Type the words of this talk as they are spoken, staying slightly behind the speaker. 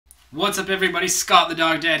What's up everybody, Scott the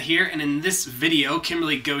Dog Dad here, and in this video,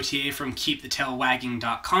 Kimberly Gauthier from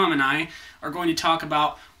KeepTheTailWagging.com and I are going to talk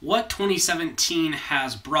about what 2017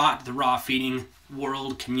 has brought the raw feeding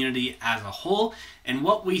world community as a whole, and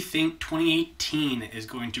what we think 2018 is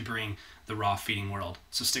going to bring the raw feeding world.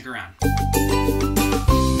 So stick around.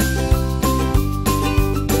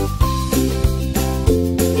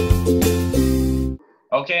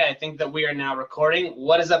 Okay, I think that we are now recording.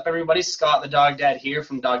 What is up, everybody? Scott the Dog Dad here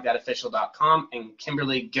from DogDadOfficial.com and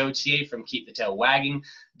Kimberly Gauthier from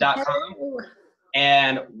KeepTheTailWagging.com.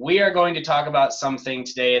 And we are going to talk about something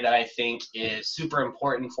today that I think is super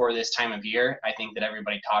important for this time of year. I think that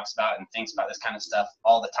everybody talks about and thinks about this kind of stuff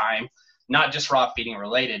all the time. Not just raw feeding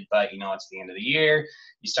related, but it's the end of the year.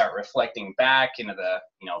 You start reflecting back into the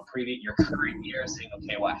your current year, saying,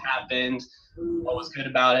 okay, what happened? What was good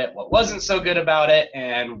about it? What wasn't so good about it?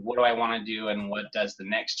 And what do I want to do? And what does the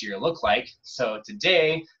next year look like? So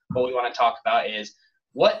today, what we want to talk about is,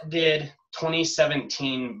 what did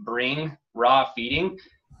 2017 bring raw feeding,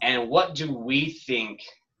 and what do we think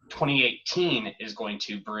 2018 is going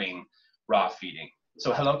to bring raw feeding?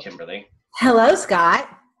 So hello, Kimberly. Hello, Scott.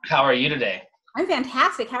 How are you today? I'm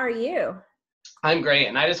fantastic. How are you? I'm great.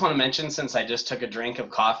 And I just want to mention, since I just took a drink of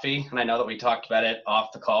coffee, and I know that we talked about it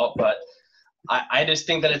off the call, but I just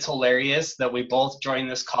think that it's hilarious that we both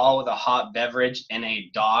joined this call with a hot beverage in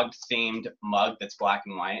a dog-themed mug that's black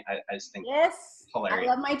and white. I just think yes, hilarious.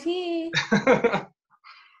 I love my tea.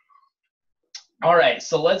 All right,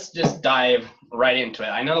 so let's just dive right into it.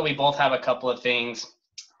 I know that we both have a couple of things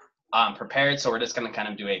prepared, so we're just going to kind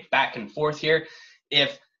of do a back and forth here.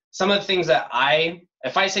 If some of the things that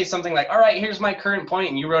if I say something like, all right, here's my current point,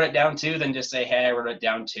 and you wrote it down too, then just say, hey, I wrote it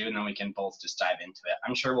down too, and then we can both just dive into it.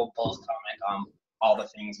 I'm sure we'll both comment on all the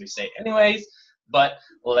things we say anyways, but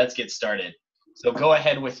let's get started. So go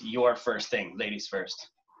ahead with your first thing, ladies first.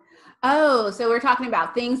 Oh, so we're talking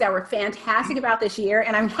about things that were fantastic about this year,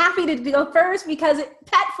 and I'm happy to go first because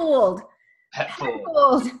Pet Fooled.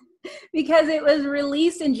 Because it was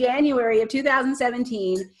released in January of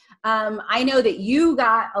 2017. I know that you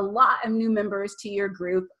got a lot of new members to your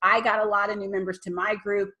group. I got a lot of new members to my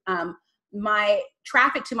group. My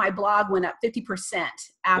traffic to my blog went up 50%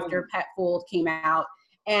 after Pet Fooled came out.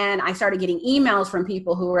 And I started getting emails from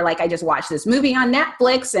people who were like, I just watched this movie on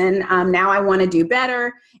Netflix and now I want to do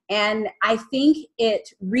better. And I think it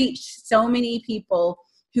reached so many people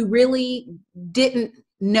who really didn't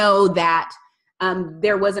know that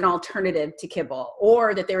there was an alternative to kibble,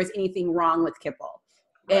 or that there was anything wrong with kibble.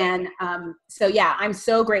 And so, yeah, I'm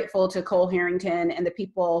so grateful to Cole Harrington and the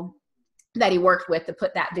people that he worked with to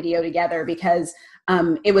put that video together, because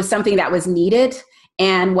it was something that was needed.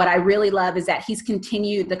 And what I really love is that he's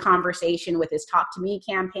continued the conversation with his Talk to Me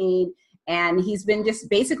campaign. And he's been just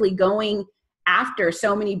basically going after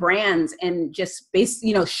so many brands and just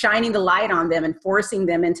shining the light on them and forcing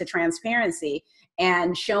them into transparency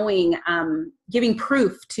and showing, giving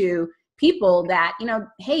proof to people that,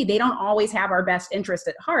 hey, they don't always have our best interest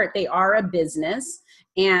at heart. They are a business,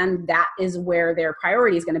 and that is where their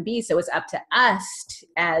priority is going to be. So it's up to us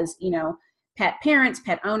as, pet parents,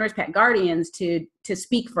 pet owners, pet guardians to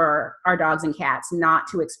speak for our dogs and cats, not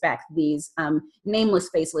to expect these nameless,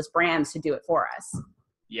 faceless brands to do it for us.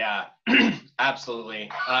 Yeah,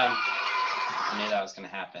 absolutely. I knew that was going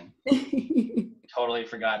to happen. Totally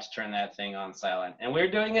forgot to turn that thing on silent, and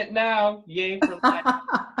we're doing it now. Yay for live,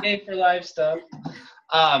 yay for live stuff.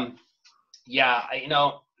 Yeah,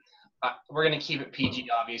 we're gonna keep it PG,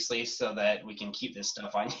 obviously, so that we can keep this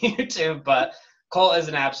stuff on YouTube. But Cole is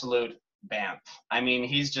an absolute bamf. I mean,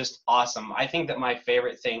 he's just awesome. I think that my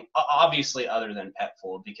favorite thing, obviously, other than Pet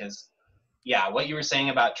Fooled, because yeah, what you were saying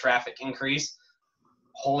about traffic increase,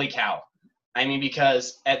 holy cow. I mean,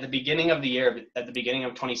 because at the beginning of the year, at the beginning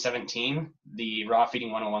of 2017, the Raw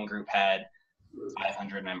Feeding 101 group had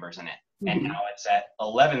 500 members in it. And now it's at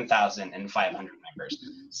 11,500 members.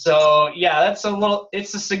 So yeah,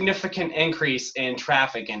 it's a significant increase in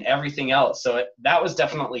traffic and everything else. So that was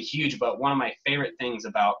definitely huge. But one of my favorite things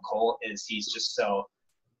about Cole is he's just so,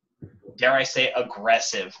 dare I say,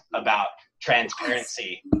 aggressive about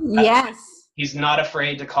transparency. Yes. He's not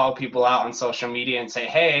afraid to call people out on social media and say,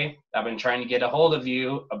 hey, I've been trying to get a hold of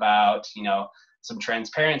you about, some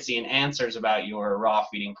transparency and answers about your raw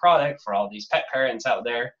feeding product for all these pet parents out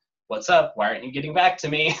there. What's up? Why aren't you getting back to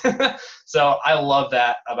me? So I love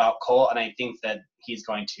that about Cole, and I think that he's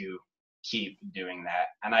going to keep doing that.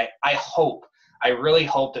 And I really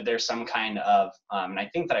hope that there's some kind of, and I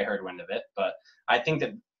think that I heard wind of it, but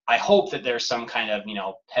I hope that there's some kind of,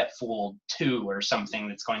 Pet Fooled 2 or something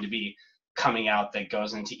that's going to be coming out that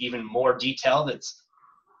goes into even more detail, that's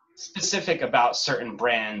specific about certain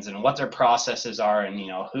brands and what their processes are, and, you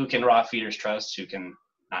know, who can raw feeders trust, who can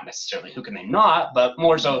not necessarily, who can they not, but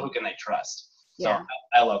more so who can they trust. So Yeah.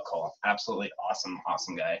 I love Cole. Absolutely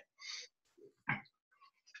awesome guy.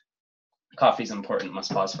 Coffee's important.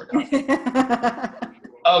 Must pause for coffee.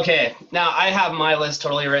 Okay, now I have my list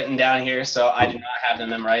totally written down here, so I do not have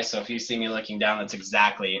them memorized. So if you see me looking down, that's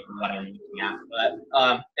exactly what I'm looking at.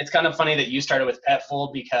 But it's kind of funny that you started with pet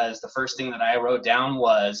food, because the first thing that I wrote down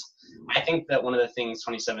was, I think that one of the things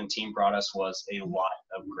 2017 brought us was a lot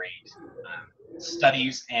of great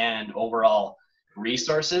studies and overall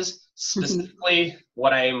resources. Specifically,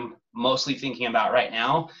 what I'm mostly thinking about right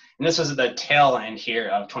now, and this was at the tail end here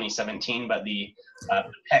of 2017, but the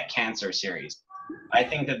pet cancer series. I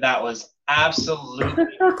think that was absolutely.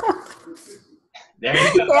 There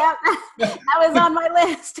you go. Yeah, that was on my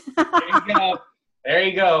list. There you go. There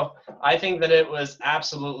you go. I think that it was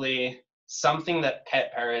absolutely something that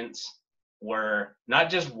pet parents were not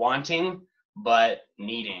just wanting, but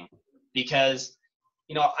needing. Because,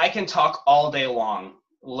 you know, I can talk all day long,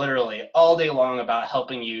 literally all day long, about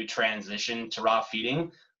helping you transition to raw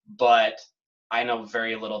feeding, but I know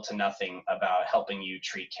very little to nothing about helping you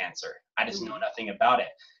treat cancer. I just know nothing about it.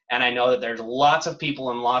 And I know that there's lots of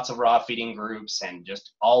people in lots of raw feeding groups and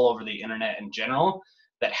just all over the internet in general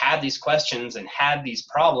that had these questions and had these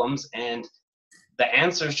problems, and the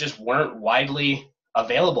answers just weren't widely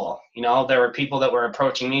available. You know, there were people that were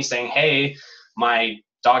approaching me saying, hey, my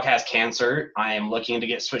dog has cancer. I am looking to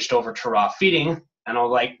get switched over to raw feeding. And I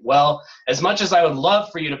was like, well, as much as I would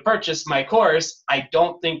love for you to purchase my course, I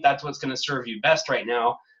don't think that's what's going to serve you best right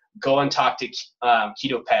now. Go and talk to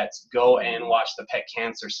Keto Pets. Go and watch the Pet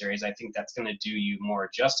Cancer series. I think that's going to do you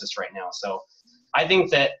more justice right now. So I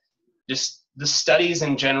think that just the studies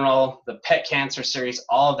in general, the Pet Cancer series,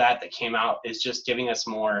 all of that came out is just giving us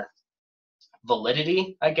more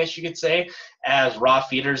validity, I guess you could say, as raw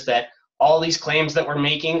feeders, that all these claims that we're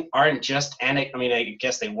making aren't just I mean, I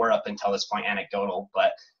guess they were up until this point anecdotal,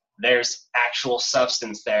 but there's actual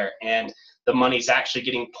substance there, and the money's actually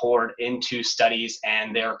getting poured into studies,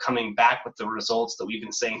 and they're coming back with the results that we've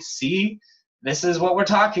been saying, see, this is what we're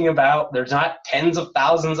talking about. There's not tens of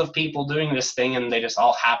thousands of people doing this thing, and they just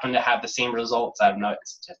all happen to have the same results. I don't know.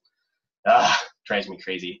 It's just, drives me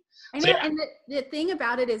crazy. I know, and the thing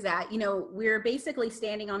about it is that, you know, we're basically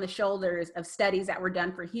standing on the shoulders of studies that were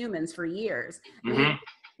done for humans for years. I mean,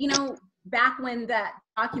 you know, back when that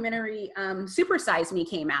documentary Super Size Me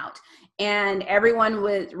came out, and everyone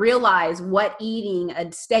would realize what eating a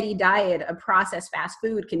steady diet of processed fast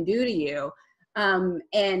food can do to you,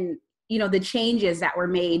 and you know, the changes that were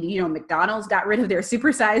made. You know, McDonald's got rid of their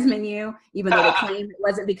supersize menu, even though they claimed it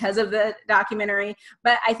wasn't because of the documentary.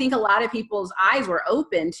 But I think a lot of people's eyes were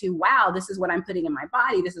open to, wow, this is what I'm putting in my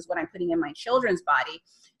body. This is what I'm putting in my children's body.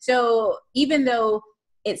 So even though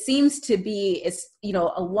it seems to be, it's, you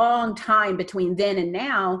know, a long time between then and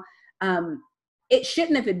now, it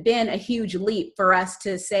shouldn't have been a huge leap for us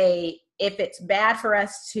to say, if it's bad for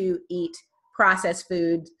us to eat processed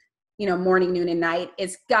food, you know, morning, noon, and night,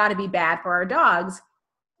 it's got to be bad for our dogs,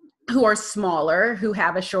 who are smaller, who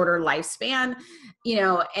have a shorter lifespan, you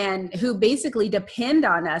know, and who basically depend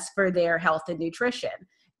on us for their health and nutrition.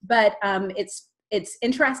 But it's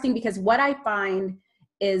interesting, because what I find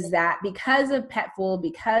is that because of Petful,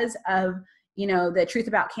 because of, you know, the Truth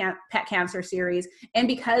About Pet Cancer series, and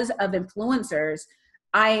because of influencers,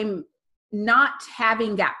 I'm not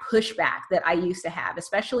having that pushback that I used to have,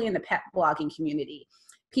 especially in the pet blogging community.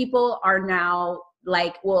 People are now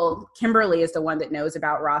like, well, Kimberly is the one that knows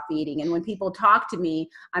about raw feeding. And when people talk to me,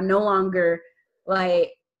 I'm no longer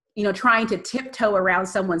like, you know, trying to tiptoe around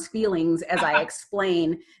someone's feelings as I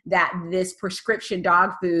explain that this prescription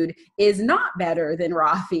dog food is not better than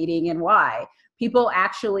raw feeding and why. People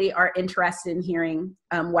actually are interested in hearing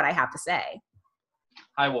what I have to say.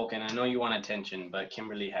 Hi, Woken. I know you want attention, but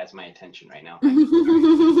Kimberly has my attention right now.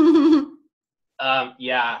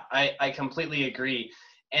 Yeah, I completely agree.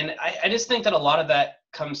 And I just think that a lot of that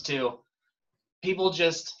comes to people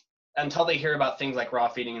just, until they hear about things like raw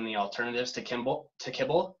feeding and the alternatives to kibble,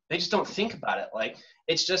 they just don't think about it. Like,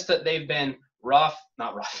 it's just that they've been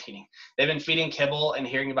not raw feeding. They've been feeding kibble and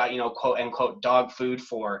hearing about, you know, quote unquote dog food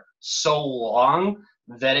for so long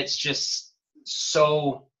that it's just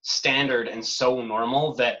so standard and so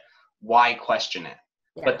normal that why question it?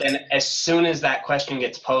 Yeah. But then as soon as that question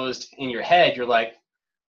gets posed in your head, you're like,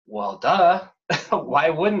 well, duh. Why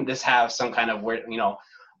wouldn't this have some kind of, you know,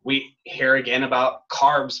 we hear again about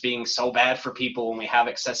carbs being so bad for people when we have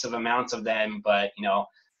excessive amounts of them. But, you know,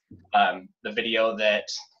 the video that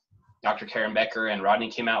Dr. Karen Becker and Rodney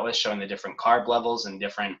came out with showing the different carb levels and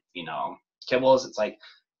different, you know, kibbles, it's like,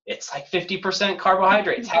 it's like 50%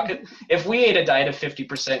 carbohydrates. How could, if we ate a diet of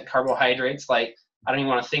 50% carbohydrates, like, I don't even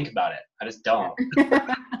want to think about it. I just don't.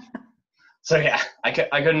 So yeah, I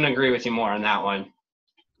couldn't agree with you more on that one.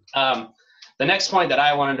 The next point that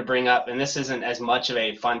I wanted to bring up, and this isn't as much of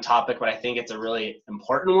a fun topic, but I think it's a really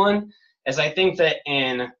important one, is I think that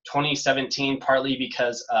in 2017, partly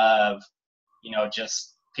because of,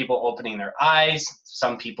 just people opening their eyes,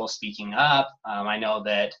 some people speaking up. I know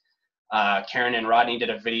that Karen and Rodney did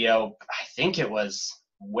a video, I think it was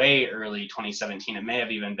way early 2017. It may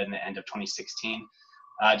have even been the end of 2016.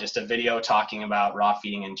 Just a video talking about raw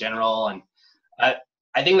feeding in general. And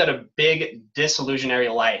I think that a big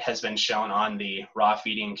disillusionary light has been shown on the raw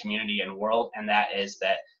feeding community and world, and that is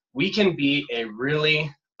that we can be a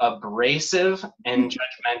really abrasive and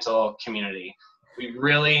judgmental community. We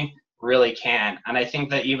really, really can. And I think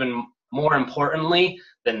that even more importantly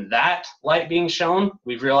than that light being shown,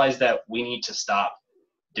 we've realized that we need to stop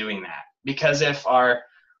doing that. Because if our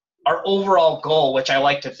overall goal, which I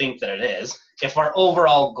like to think that it is, if our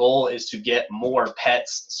overall goal is to get more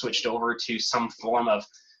pets switched over to some form of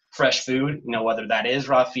fresh food, whether that is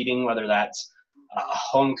raw feeding, whether that's a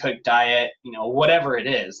home cooked diet, whatever it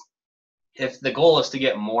is, if the goal is to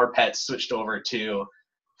get more pets switched over to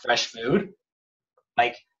fresh food,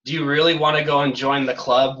 like, do you really want to go and join the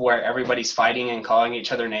club where everybody's fighting and calling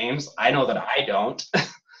each other names? I know that I don't.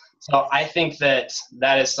 So I think that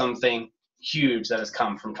that is something huge that has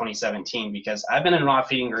come from 2017, because I've been in raw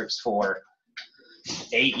feeding groups for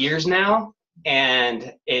 8 years now,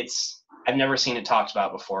 and I've never seen it talked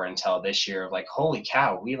about before until this year, of like, holy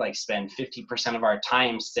cow, we like spend 50% of our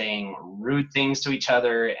time saying rude things to each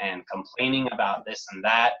other and complaining about this and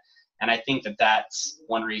that. And I think that that's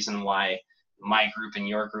one reason why my group and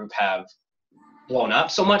your group have blown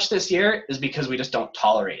up so much this year, is because we just don't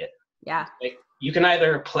tolerate it. Yeah. Like, you can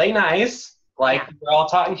either play nice, like we're all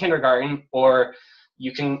taught in kindergarten, or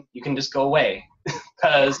you can just go away,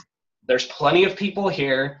 because there's plenty of people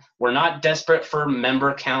here. We're not desperate for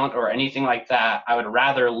member count or anything like that. I would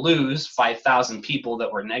rather lose 5,000 people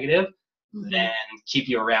that were negative than keep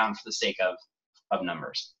you around for the sake of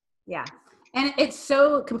numbers. Yeah. And it's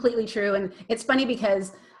so completely true. And it's funny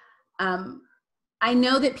because I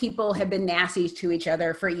know that people have been nasty to each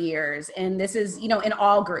other for years. And this is, in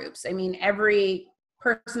all groups. I mean, every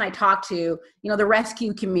person I talk to, the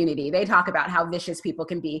rescue community, they talk about how vicious people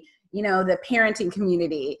can be. The parenting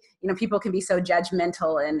community, people can be so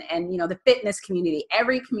judgmental, and the fitness community,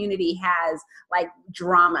 every community has like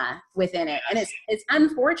drama within it. And it's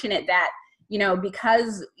unfortunate that,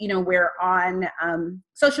 because, we're on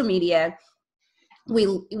social media,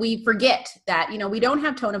 we forget that, we don't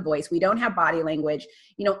have tone of voice. We don't have body language.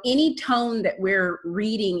 Any tone that we're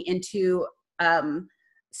reading into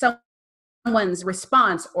someone's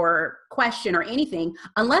response or question or anything,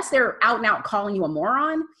 unless they're out and out calling you a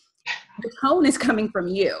moron, the tone is coming from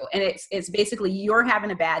you. And it's basically you're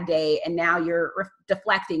having a bad day, and now you're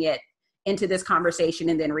deflecting it into this conversation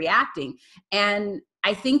and then reacting. And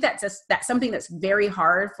I think that's something that's very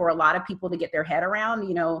hard for a lot of people to get their head around.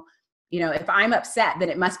 If I'm upset, then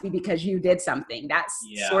it must be because you did something. That's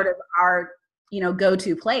sort of our,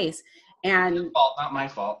 go-to place. And your fault, not my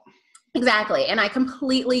fault. Exactly. And I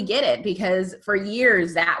completely get it, because for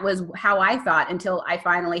years that was how I thought, until I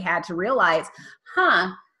finally had to realize,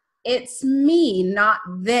 it's me, not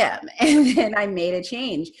them. And then I made a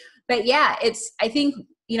change. But yeah, I think,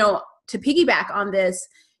 to piggyback on this,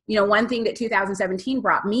 one thing that 2017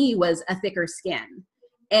 brought me was a thicker skin.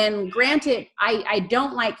 And granted, I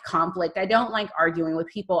don't like conflict. I don't like arguing with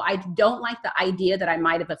people. I don't like the idea that I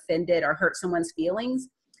might have offended or hurt someone's feelings.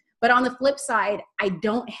 But on the flip side, I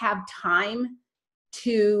don't have time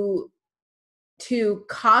to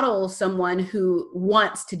coddle someone who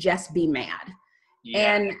wants to just be mad.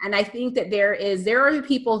 Yeah. And I think that there are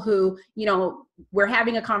people who, we're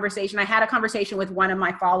having a conversation. I had a conversation with one of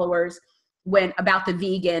my followers about the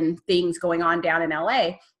vegan things going on down in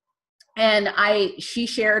LA. And she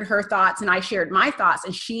shared her thoughts and I shared my thoughts,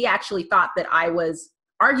 and she actually thought that I was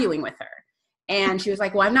arguing with her. And she was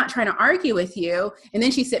like, well, I'm not trying to argue with you. And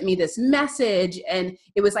then she sent me this message, and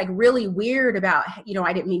it was like really weird about,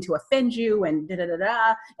 I didn't mean to offend you, and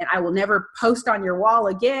da-da-da-da, and I will never post on your wall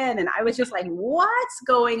again. And I was just like, what's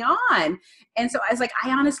going on? And so I was like,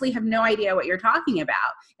 I honestly have no idea what you're talking about.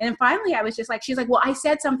 And then finally I was just like, she's like, well, I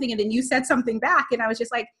said something and then you said something back. And I was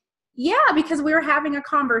just like, yeah, because we were having a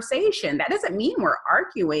conversation. That doesn't mean we're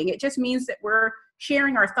arguing. It just means that we're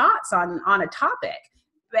sharing our thoughts on a topic.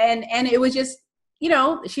 And it was just,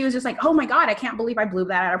 she was just like, oh my God, I can't believe I blew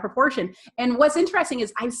that out of proportion. And what's interesting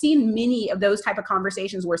is I've seen many of those type of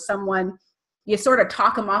conversations where you sort of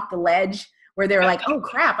talk them off the ledge, where they're like, oh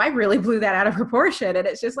crap, I really blew that out of proportion. And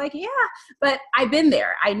it's just like, yeah, but I've been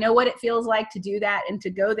there. I know what it feels like to do that and to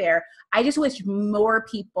go there. I just wish more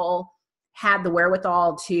people had the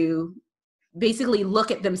wherewithal to basically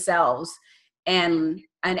look at themselves and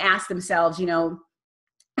ask themselves,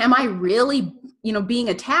 am I really, being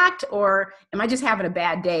attacked, or am I just having a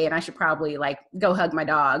bad day and I should probably like go hug my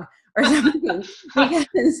dog or something?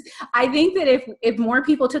 Because I think that if more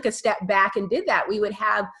people took a step back and did that, we would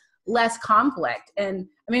have less conflict. And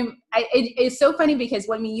I mean, it's so funny because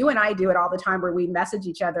you and I do it all the time where we message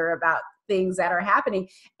each other about things that are happening.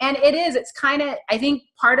 And it's kind of, I think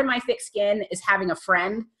part of my thick skin is having a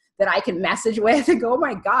friend that I can message with and go, oh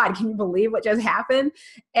my God, can you believe what just happened?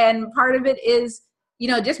 And part of it is,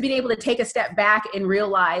 just being able to take a step back and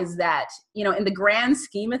realize that, in the grand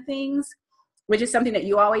scheme of things, which is something that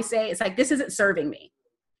you always say, it's like, this isn't serving me.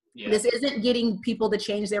 Yeah. This isn't getting people to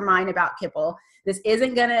change their mind about kibble. This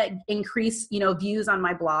isn't going to increase, views on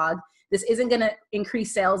my blog. This isn't going to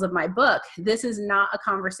increase sales of my book. This is not a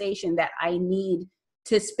conversation that I need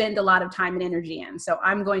to spend a lot of time and energy in. So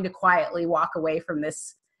I'm going to quietly walk away from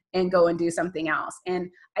this and go and do something else. And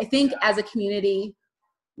I think as a community,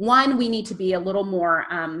 one, we need to be a little more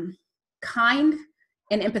kind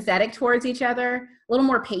and empathetic towards each other, a little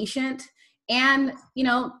more patient, and,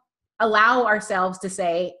 allow ourselves to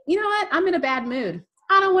say, you know what, I'm in a bad mood.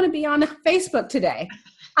 I don't want to be on Facebook today.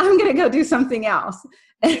 I'm going to go do something else.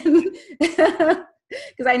 Because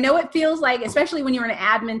I know it feels like, especially when you're an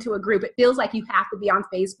admin to a group, it feels like you have to be on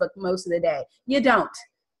Facebook most of the day. You don't.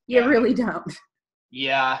 You really don't.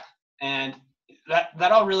 Yeah. And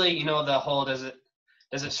that all really, the whole does it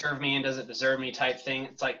serve me and does it deserve me type thing.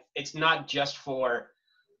 It's like, it's not just for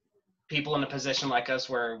people in a position like us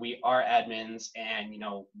where we are admins and,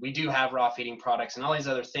 we do have raw feeding products and all these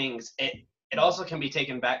other things. It also can be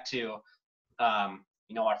taken back to,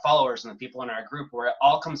 our followers and the people in our group, where it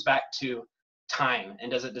all comes back to time.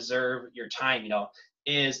 And does it deserve your time?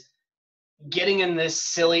 Is getting in this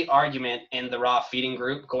silly argument in the raw feeding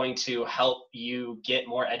group going to help you get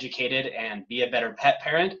more educated and be a better pet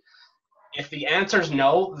parent? If the answer is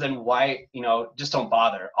no, then why, just don't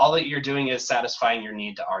bother. All that you're doing is satisfying your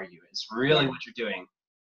need to argue. It's really what you're doing.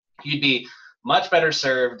 You'd be much better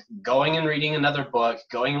served going and reading another book,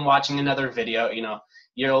 going and watching another video,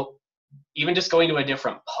 even just going to a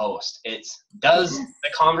different post. Does the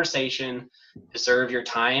conversation deserve your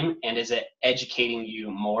time, and is it educating you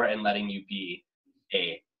more and letting you be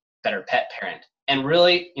a better pet parent? And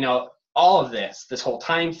really, all of this whole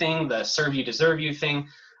time thing, the serve you, deserve you thing,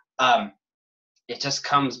 it just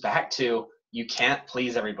comes back to, you can't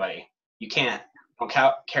please everybody. You can't. Don't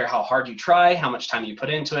care how hard you try, how much time you put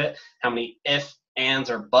into it, how many ifs, ands,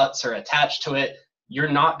 or buts are attached to it. You're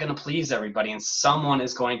not going to please everybody, and someone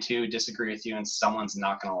is going to disagree with you, and someone's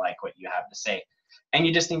not going to like what you have to say. And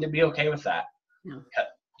you just need to be okay with that. Yeah.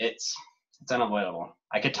 It's unavoidable.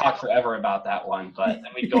 I could talk forever about that one, but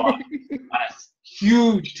then we'd go on a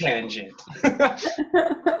huge tangent.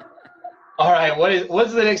 All right,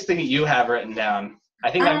 what's the next thing that you have written down? I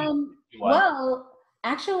think well,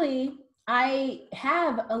 actually, I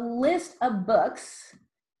have a list of books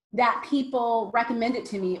that people recommended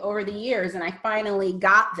to me over the years, and I finally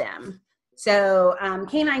got them. So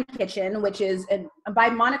Canine Kitchen, which is by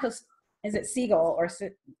Monica, is it Siegel, or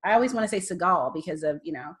I always want to say Seagal because of,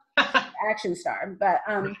 action star. But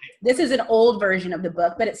this is an old version of the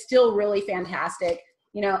book, but it's still really fantastic.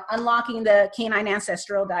 Unlocking the Canine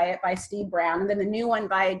Ancestral Diet by Steve Brown, and then the new one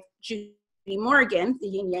by Judy Morgan, The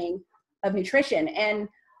Yin Yang of Nutrition. And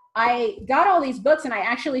I got all these books, and I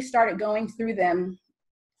actually started going through them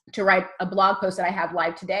to write a blog post that I have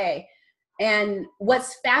live today. And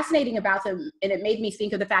what's fascinating about them, and it made me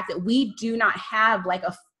think of the fact that we do not have like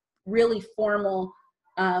a really formal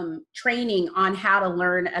training on how to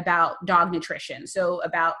learn about dog nutrition. So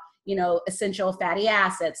about, essential fatty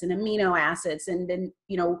acids and amino acids, and then,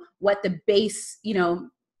 what the base,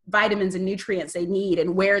 vitamins and nutrients they need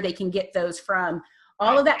and where they can get those from.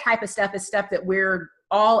 All of that type of stuff is stuff that we're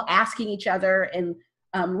all asking each other and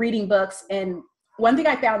reading books. And one thing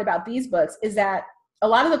I found about these books is that a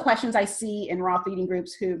lot of the questions I see in raw feeding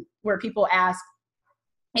groups where people ask,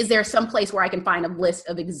 is there some place where I can find a list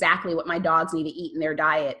of exactly what my dogs need to eat in their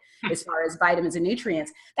diet as far as vitamins and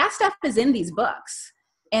nutrients? That stuff is in these books.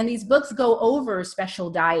 And these books go over special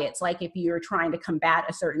diets, like if you're trying to combat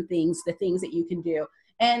a certain things, the things that you can do.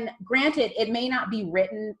 And granted, it may not be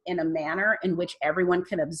written in a manner in which everyone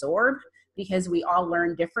can absorb, because we all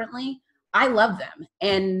learn differently. I love them.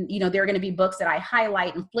 And, they're going to be books that I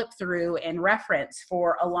highlight and flip through and reference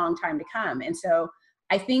for a long time to come. And so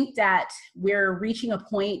I think that we're reaching a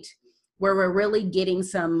point where we're really getting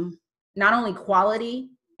some not only quality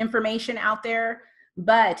information out there,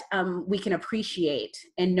 but we can appreciate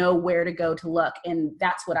and know where to go to look. And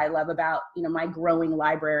that's what I love about, my growing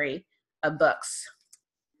library of books.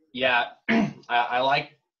 Yeah, I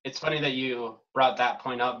like, it's funny that you brought that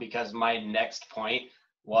point up, because my next point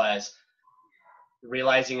was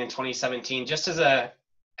realizing in 2017, just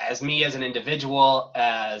as me as an individual,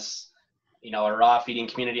 as a raw feeding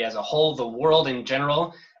community as a whole, the world in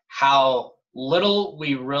general, how little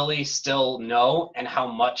we really still know and how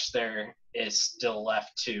much there is still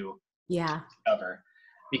left to discover.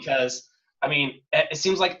 Because it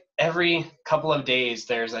seems like every couple of days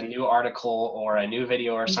there's a new article or a new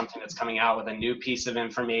video or something that's coming out with a new piece of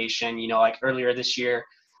information. Like earlier this year,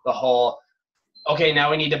 the whole, okay,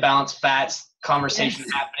 now we need to balance fats conversation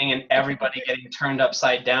happening, and everybody getting turned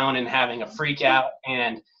upside down and having a freak out.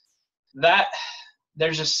 And that,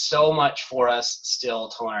 there's just so much for us still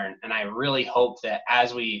to learn. And I really hope that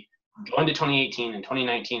as we go into 2018 and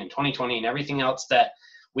 2019 and 2020 and everything else, that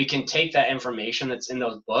we can take that information that's in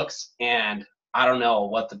those books, and I don't know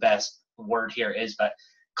what the best word here is, but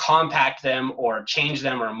compact them or change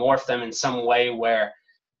them or morph them in some way where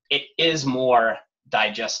it is more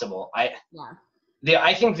digestible. I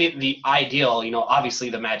think the ideal, obviously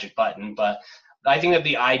the magic button, but I think that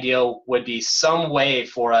the ideal would be some way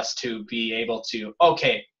for us to be able to,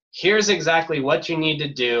 okay, here's exactly what you need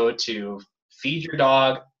to do to feed your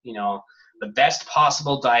dog, the best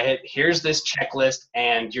possible diet. Here's this checklist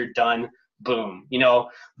and you're done. Boom.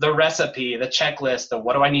 The recipe, the checklist, the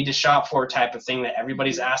what do I need to shop for type of thing that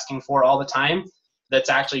everybody's asking for all the time, that's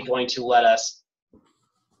actually going to let us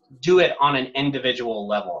do it on an individual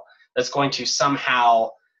level. That's going to somehow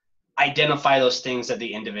identify those things that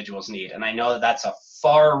the individuals need. And I know that that's a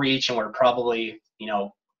far reach, and we're probably,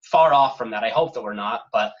 far off from that. I hope that we're not,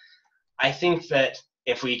 but I think that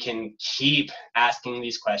if we can keep asking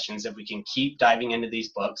these questions, if we can keep diving into these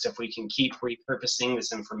books, if we can keep repurposing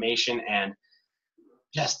this information and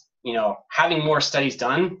just, having more studies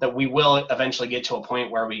done, that we will eventually get to a point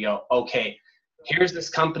where we go, okay, here's this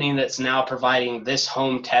company that's now providing this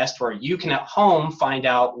home test where you can at home find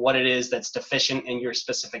out what it is that's deficient in your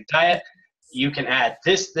specific diet. You can add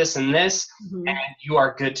this, this, and this, and you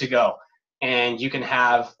are good to go. And you can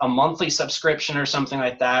have a monthly subscription or something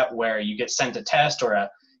like that where you get sent a test, or a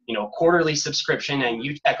quarterly subscription, and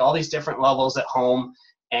you check all these different levels at home.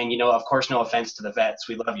 And of course, no offense to the vets,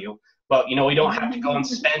 we love you, but we don't have to go and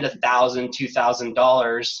spend $1,000,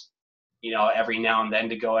 $2,000 every now and then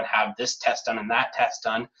to go and have this test done and that test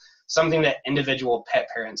done. Something that individual pet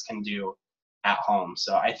parents can do at home.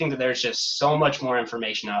 So I think that there's just so much more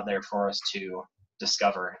information out there for us to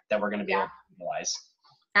discover that we're going to be able to utilize.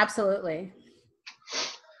 Absolutely.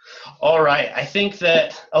 All right. I think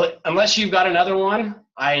that, unless you've got another one,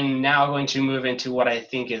 I'm now going to move into what I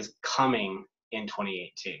think is coming in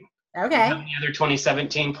 2018. Okay. Do you have any other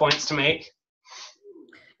 2017 points to make?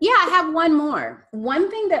 Yeah, I have one more. One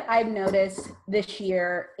thing that I've noticed this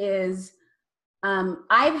year is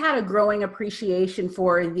I've had a growing appreciation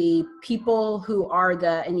for the people who are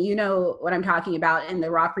and you know what I'm talking about in the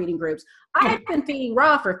raw feeding groups. I've been feeding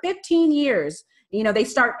raw for 15 years. They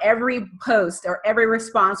start every post or every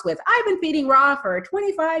response with, I've been feeding raw for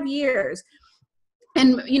 25 years.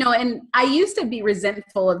 And, and I used to be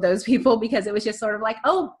resentful of those people because it was just sort of like,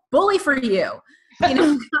 oh, bully for you.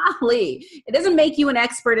 Golly, it doesn't make you an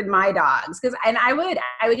expert in my dogs. And I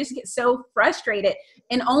would just get so frustrated.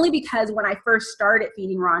 And only because when I first started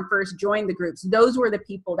feeding raw and first joined the groups, those were the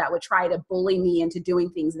people that would try to bully me into doing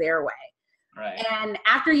things their way. Right. And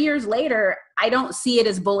after years later, I don't see it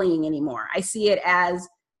as bullying anymore. I see it as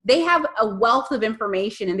they have a wealth of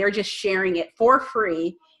information and they're just sharing it for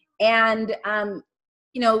free. And,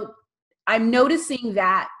 I'm noticing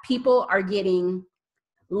that people are getting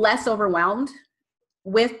less overwhelmed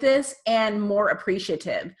with this and more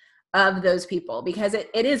appreciative of those people, because it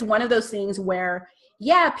is one of those things where,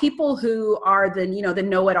 people who are the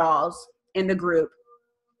know-it-alls in the group,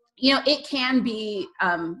 it can be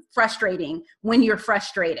frustrating when you're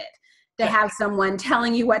frustrated to have someone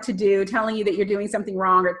telling you what to do, telling you that you're doing something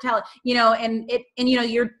wrong, or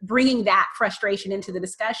you're bringing that frustration into the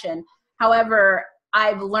discussion. However,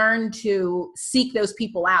 I've learned to seek those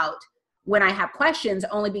people out when I have questions,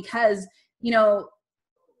 only because,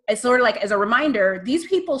 it's sort of like as a reminder, these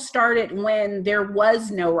people started when there was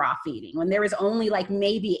no raw feeding, when there was only like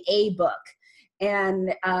maybe a book.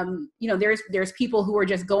 And, there's people who are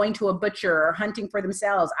just going to a butcher or hunting for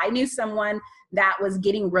themselves. I knew someone that was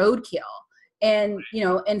getting roadkill and,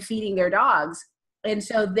 and feeding their dogs. And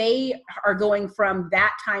so they are going from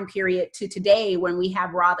that time period to today when we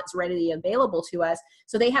have raw that's readily available to us.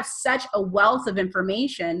 So they have such a wealth of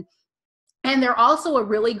information And they're also a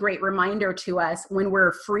really great reminder to us when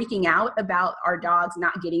we're freaking out about our dogs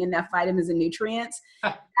not getting enough vitamins and nutrients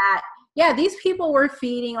that, yeah, these people were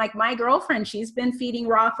feeding, like my girlfriend, she's been feeding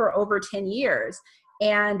raw for over 10 years.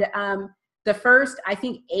 And the first, I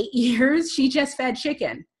think, 8 years, she just fed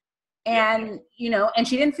chicken. And, you know, and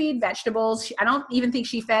she didn't feed vegetables. I don't even think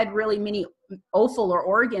she fed really many offal or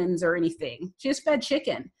organs or anything. She just fed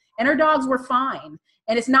chicken. And her dogs were fine.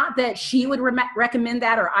 And it's not that she would recommend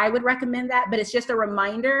that or I would recommend that, but it's just a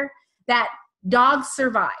reminder that dogs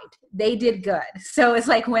survived. They did good. So it's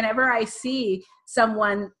like whenever I see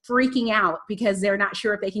someone freaking out because they're not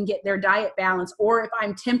sure if they can get their diet balanced, or if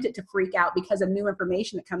I'm tempted to freak out because of new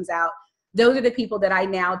information that comes out, those are the people that I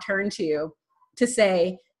now turn to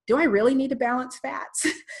say, do I really need to balance fats?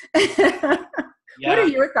 What are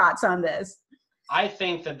your thoughts on this? I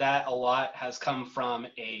think that a lot has come from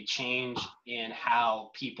a change in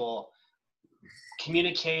how people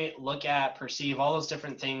communicate, look at, perceive, all those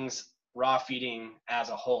different things, raw feeding as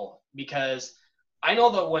a whole. Because I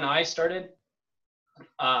know that when I started,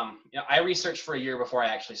 I researched for a year before I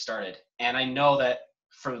actually started. And I know that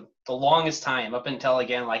for the longest time, up until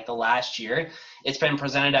again, like the last year, it's been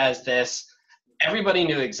presented as this. Everybody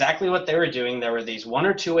knew exactly what they were doing. There were these 1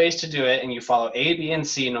 or 2 ways to do it, and you follow A, B, and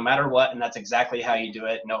C no matter what, and that's exactly how you do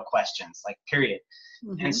it, no questions, like period.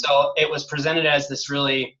 Mm-hmm. And so it was presented as this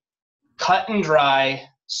really cut and dry,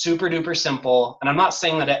 super duper simple, and I'm not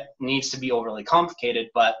saying that it needs to be overly complicated,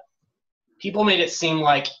 but people made it seem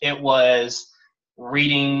like it was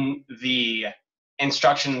reading the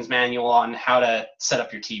instructions manual on how to set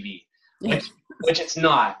up your TV, which it's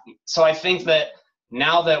not. So I think that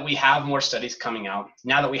now that we have more studies coming out,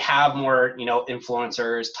 now that we have more,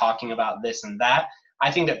 influencers talking about this and that,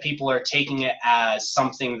 I think that people are taking it as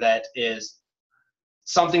something that is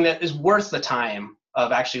worth the time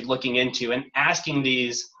of actually looking into and asking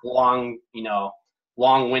these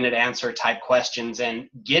long-winded answer type questions and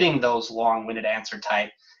getting those long-winded answer type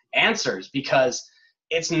answers, because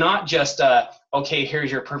it's not just okay, here's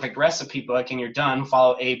your perfect recipe book and you're done,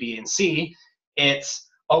 follow A, B, and C. It's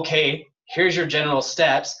okay, here's your general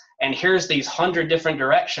steps, and here's these 100 different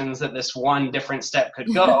directions that this one different step could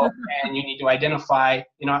go, and you need to identify,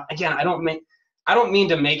 again, I don't mean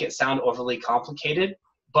to make it sound overly complicated,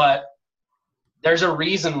 but there's a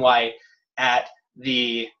reason why I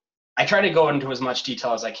try to go into as much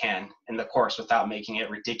detail as I can in the course without making it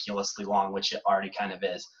ridiculously long, which it already kind of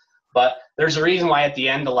is. But there's a reason why at the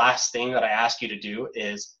end, the last thing that I ask you to do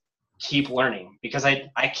is keep learning, because I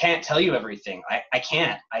can't tell you everything. I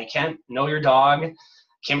can't know your dog.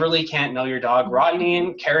 Kimberly can't know your dog. Rodney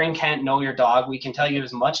and Karen can't know your dog. We can tell you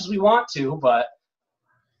as much as we want to, but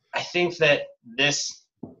I think that this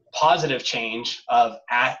positive change of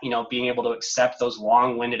being able to accept those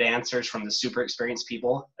long-winded answers from the super experienced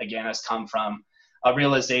people, again, has come from a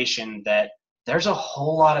realization that there's a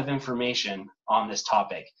whole lot of information on this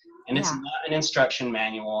topic, and it's not an instruction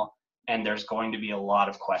manual. And there's going to be a lot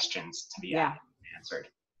of questions to be answered.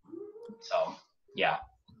 So,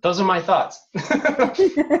 those are my thoughts.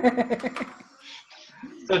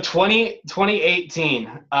 So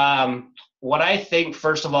 2018, what I think,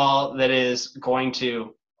 first of all, that is going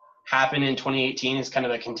to happen in 2018 is kind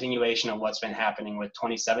of a continuation of what's been happening with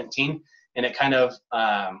 2017. And it kind of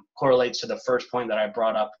correlates to the first point that I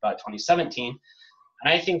brought up about 2017.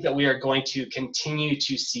 And I think that we are going to continue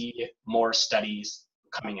to see more studies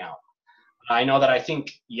coming out. I know that I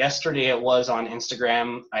think yesterday it was on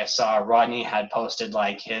Instagram, I saw Rodney had posted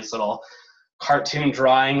like his little cartoon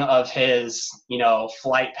drawing of his,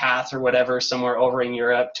 flight path or whatever somewhere over in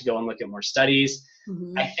Europe to go and look at more studies.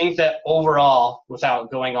 Mm-hmm. I think that overall,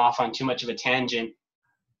 without going off on too much of a tangent,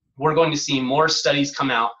 we're going to see more studies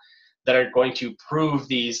come out that are going to prove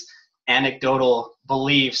these anecdotal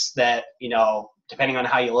beliefs that, depending on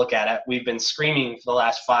how you look at it, we've been screaming for the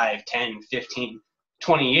last 5, 10, 15,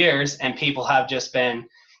 20 years, and people have just been,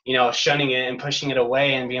 shunning it and pushing it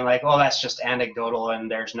away and being like, oh, that's just anecdotal and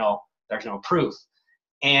there's no proof.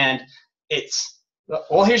 And it's,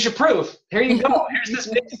 well, here's your proof. Here you go. Here's this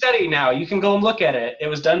big study now. You can go and look at it. It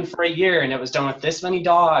was done for a year and it was done with this many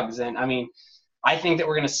dogs. And I mean, I think that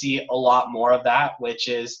we're going to see a lot more of that, which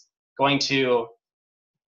is going to,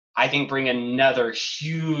 I think, bring another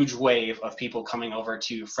huge wave of people coming over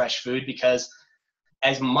to fresh food, because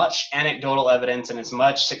as much anecdotal evidence and as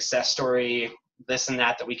much success story, this and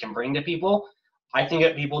that we can bring to people, I think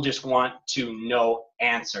that people just want to know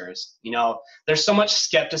answers. There's so much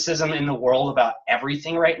skepticism in the world about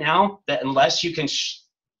everything right now that unless you can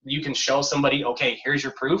show somebody, okay, here's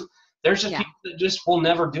your proof, there's just people that just will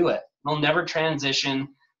never do it. They'll never transition.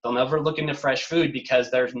 They'll never look into fresh food because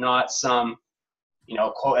there's not some,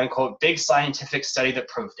 quote unquote, big scientific study that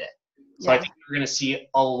proved it. So Yeah. I think we're going to see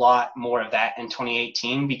a lot more of that in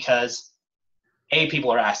 2018 because A,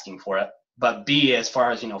 people are asking for it, but B, as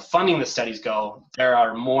far as, funding the studies go, there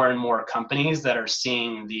are more and more companies that are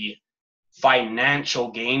seeing the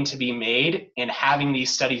financial gain to be made in having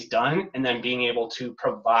these studies done and then being able to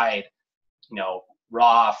provide,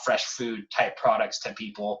 raw, fresh food type products to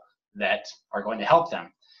people that are going to help them.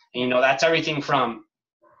 And, that's everything from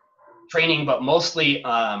training, but mostly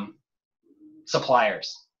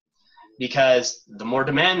suppliers. Because the more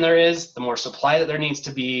demand there is, the more supply that there needs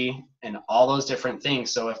to be, and all those different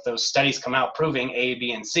things. So if those studies come out proving A,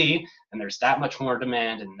 B, and C, then there's that much more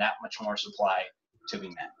demand and that much more supply to be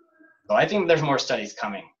met. So I think there's more studies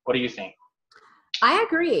coming. What do you think? I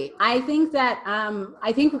agree. I think that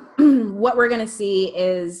what we're going to see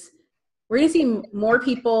is we're going to see more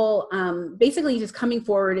people basically just coming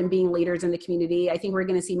forward and being leaders in the community. I think we're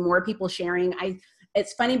going to see more people sharing.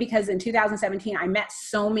 It's funny because in 2017, I met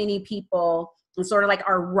so many people, and sort of like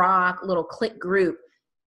our raw little clique group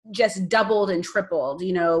just doubled and tripled,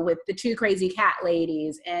 with the two crazy cat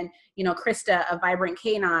ladies and, Krista of Vibrant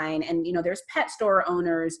Canine. And, there's pet store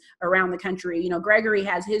owners around the country. Gregory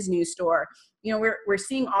has his new store. We're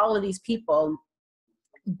seeing all of these people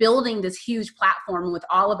building this huge platform with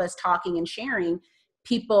all of us talking and sharing.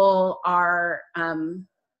 People are,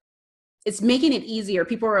 it's making it easier.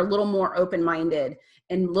 People are a little more open-minded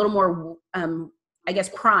and a little more,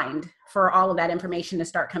 primed for all of that information to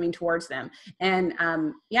start coming towards them. And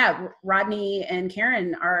Rodney and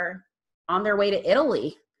Karen are on their way to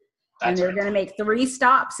Italy. And they're going to make 3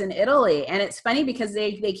 stops in Italy. And it's funny because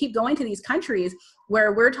they keep going to these countries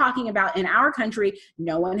where we're talking about in our country,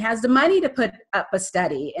 no one has the money to put up a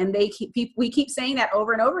study. And we keep saying that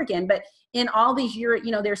over and over again. But in all these Europe,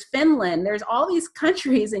 there's Finland, there's all these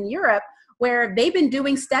countries in Europe where they've been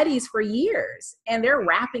doing studies for years and they're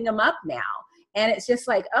wrapping them up now. And it's just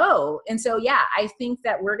like, oh, and so, yeah, I think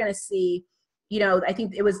that we're going to see, I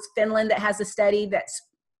think it was Finland that has a study that's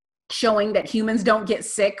showing that humans don't get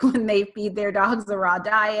sick when they feed their dogs the raw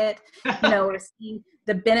diet. We're seeing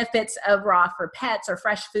the benefits of raw for pets or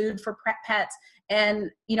fresh food for pets. And,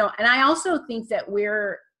 and I also think that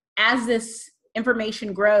as this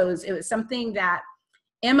information grows, it was something that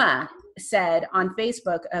Emma said on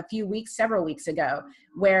Facebook several weeks ago,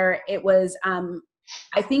 where it was,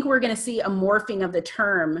 I think we're going to see a morphing of the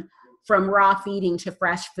term from raw feeding to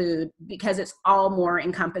fresh food because it's all more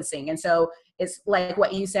encompassing. And so it's like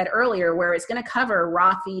what you said earlier, where it's going to cover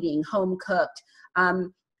raw feeding, home cooked,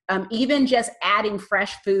 even just adding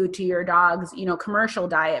fresh food to your dog's, commercial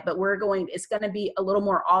diet. But it's going to be a little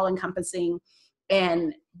more all encompassing.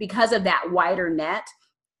 And because of that wider net,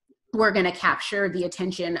 we're going to capture the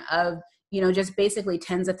attention of, just basically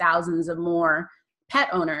tens of thousands of more pet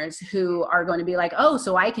owners who are going to be like, oh,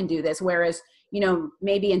 so I can do this. Whereas,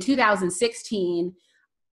 maybe in 2016,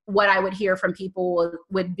 what I would hear from people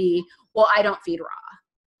would be, well, I don't feed raw,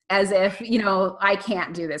 as if, I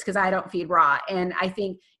can't do this because I don't feed raw. And I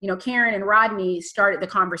think, Karen and Rodney started the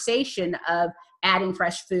conversation of adding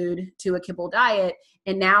fresh food to a kibble diet.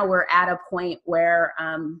 And now we're at a point where,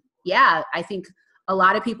 I think a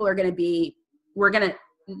lot of people we're going to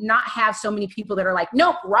not have so many people that are like,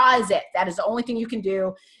 nope, raw is it. That is the only thing you can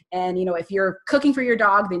do. And, if you're cooking for your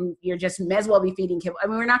dog, then you're just may as well be feeding kibble. I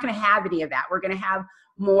mean, we're not going to have any of that. We're going to have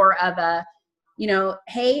more of a,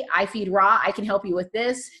 hey, I feed raw. I can help you with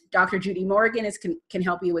this. Dr. Judy Morgan can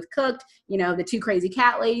help you with cooked. The two crazy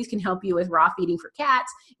cat ladies can help you with raw feeding for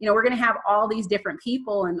cats. We're going to have all these different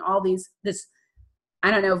people and all this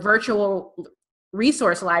virtual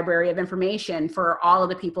resource library of information for all of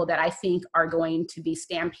the people that I think are going to be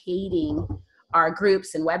stampeding our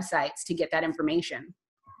groups and websites to get that information.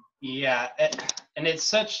 Yeah, and it's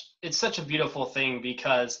such a beautiful thing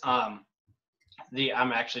because I'm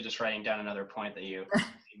actually just writing down another point that you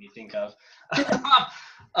made me think of.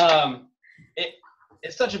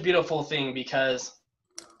 It's such a beautiful thing because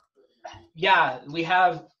you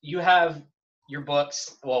have your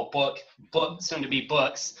books, book soon to be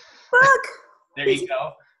books. Book. There you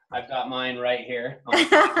go. I've got mine right here.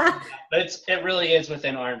 But it really is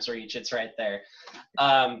within arm's reach. It's right there.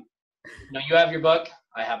 You have your book.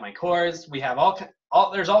 I have my cores. We have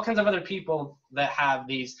there's all kinds of other people that have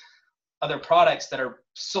these other products that are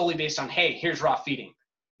solely based on, hey, here's raw feeding,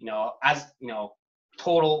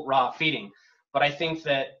 total raw feeding. But I think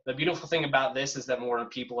that the beautiful thing about this is that more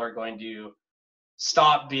people are going to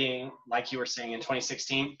stop being, like you were saying in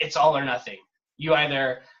 2016, it's all or nothing. You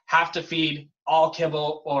either have to feed all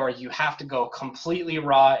kibble or you have to go completely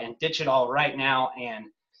raw and ditch it all right now. And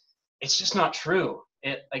it's just not true.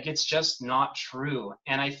 It's just not true.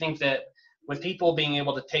 And I think that with people being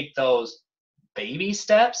able to take those baby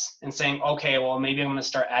steps and saying, okay, well, maybe I'm going to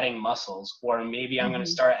start adding mussels, or maybe I'm going to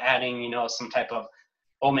start adding, some type of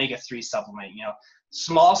omega-3 supplement,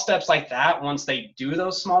 small steps like that. Once they do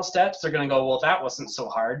those small steps, they're going to go, well, that wasn't so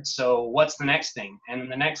hard. So what's the next thing? And then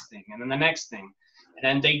the next thing, and then the next thing. And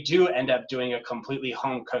then they do end up doing a completely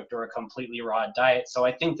home cooked or a completely raw diet. So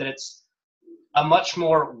I think that it's a much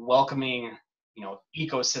more welcoming,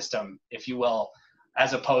 ecosystem, if you will,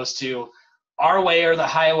 as opposed to our way or the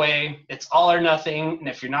highway. It's all or nothing. And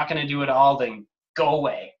if you're not going to do it all, then go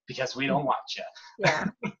away because we don't want you.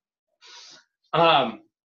 Yeah.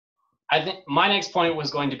 I think my next point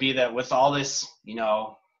was going to be that with all this,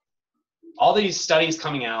 all these studies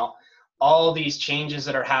coming out, all these changes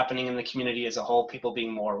that are happening in the community as a whole, people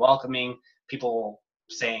being more welcoming, people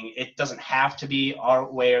saying it doesn't have to be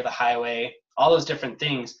our way or the highway, all those different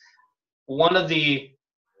things.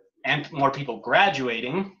 And more people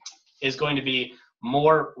graduating is going to be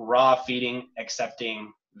more raw feeding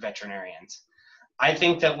accepting veterinarians. I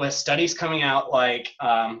think that with studies coming out like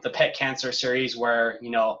the pet cancer series where,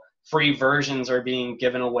 free versions are being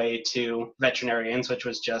given away to veterinarians, which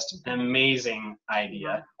was just an amazing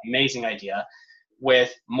idea,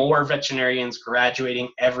 with more veterinarians graduating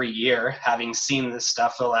every year, having seen this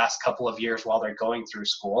stuff for the last couple of years while they're going through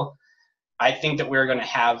school. I think that we're going to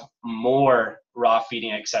have more raw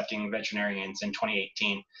feeding accepting veterinarians in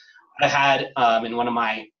 2018. I had in one of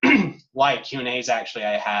my live Q&As, actually,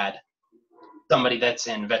 I had somebody that's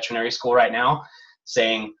in veterinary school right now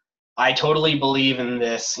saying, I totally believe in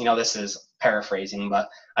this, this is paraphrasing, but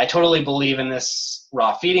I totally believe in this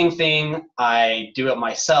raw feeding thing. I do it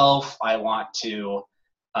myself. I want to,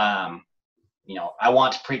 I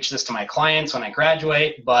want to preach this to my clients when I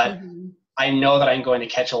graduate, but I know that I'm going to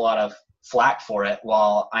catch a lot of flack for it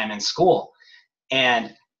while I'm in school.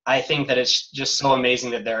 And I think that it's just so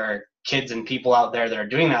amazing that there are kids and people out there that are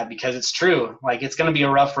doing that, because it's true. Like, it's going to be a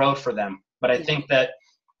rough road for them. But I think that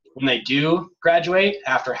when they do graduate,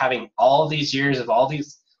 after having all these years of all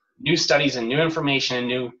these new studies and new information and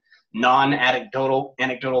new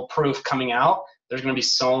anecdotal proof coming out, there's going to be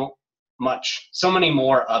so many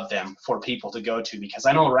more of them for people to go to. Because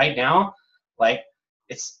I know right now, like,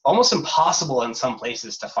 it's almost impossible in some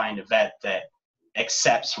places to find a vet that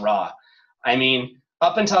accepts raw. I mean,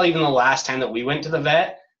 up until even the last time that we went to the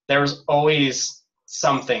vet, there was always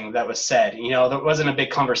something that was said. There wasn't a big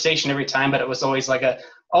conversation every time, but it was always like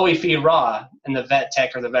we feed raw, and the vet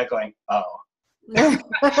tech or the vet going, oh.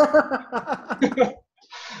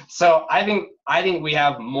 So I think we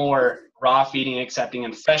have more raw feeding accepting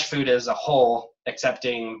and fresh food as a whole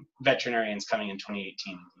accepting veterinarians coming in 2018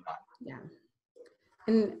 and beyond. Yeah.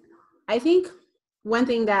 And I think one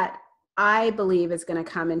thing that I believe is going to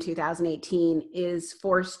come in 2018 is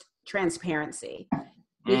forced transparency.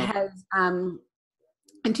 Because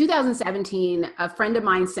in 2017, a friend of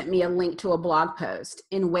mine sent me a link to a blog post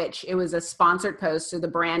in which it was a sponsored post, so the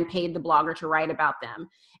brand paid the blogger to write about them.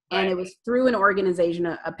 And it was through an organization,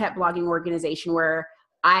 a pet blogging organization, where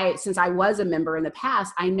since I was a member in the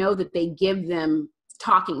past, I know that they give them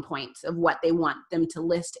talking points of what they want them to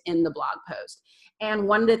list in the blog post. And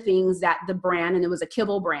one of the things that the brand, and it was a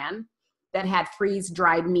kibble brand that had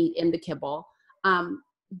freeze-dried meat in the kibble,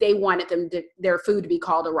 they wanted their food to be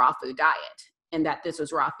called a raw food diet, and that this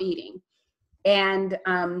was raw feeding. And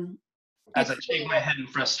as I shake my head in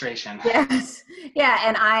frustration. Yes. Yeah.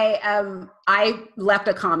 And I left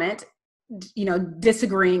a comment,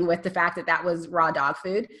 disagreeing with the fact that was raw dog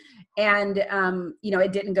food. And,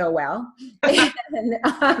 it didn't go well, and,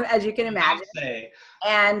 as you can imagine.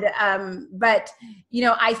 And, but,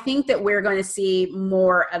 I think that we're going to see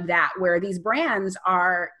more of that, where these brands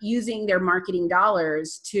are using their marketing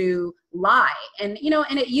dollars to lie. And,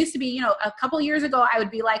 and it used to be, a couple of years ago, I would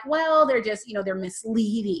be like, well, they're just, they're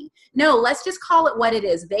misleading. No, let's just call it what it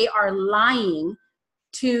is. They are lying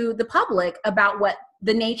to the public about what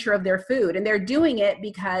the nature of their food. And they're doing it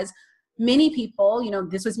because many people,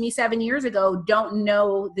 this was me 7 years ago, don't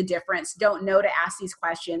know the difference, don't know to ask these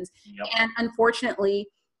questions. Yep. And unfortunately,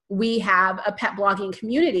 we have a pet blogging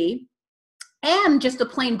community and just a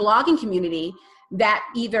plain blogging community that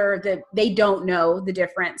either they don't know the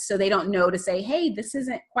difference, so they don't know to say, hey, this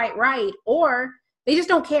isn't quite right, or they just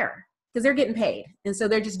don't care because they're getting paid. And so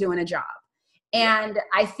they're just doing a job. And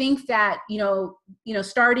I think that,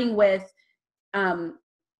 starting with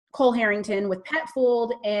Cole Harrington with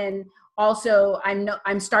Petfold, and also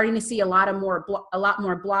I'm starting to see a lot more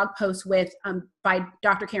blog posts by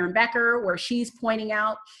Dr. Karen Becker, where she's pointing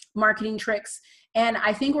out marketing tricks. And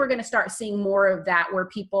I think we're going to start seeing more of that, where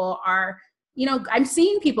people are, I'm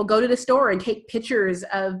seeing people go to the store and take pictures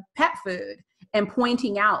of pet food and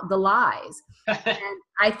pointing out the lies. And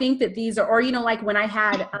I think that these are, or, like when I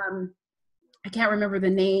had, I can't remember the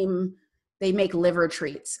name, they make liver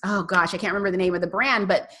treats. Oh gosh, I can't remember the name of the brand,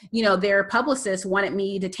 but their publicist wanted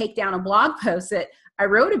me to take down a blog post that I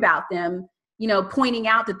wrote about them, pointing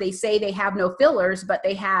out that they say they have no fillers, but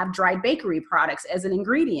they have dried bakery products as an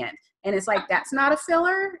ingredient. And it's like, that's not a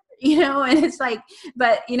filler, and it's like,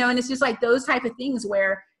 but, and it's just like those type of things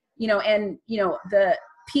where, the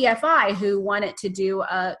PFI who wanted to do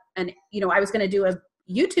I was going to do a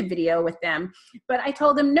YouTube video with them, but I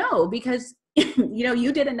told them no, because,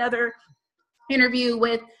 you did another interview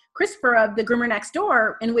with Christopher of the Groomer Next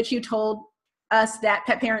Door, in which you told us that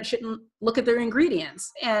pet parents shouldn't look at their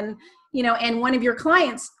ingredients. And, and one of your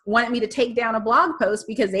clients wanted me to take down a blog post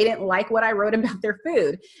because they didn't like what I wrote about their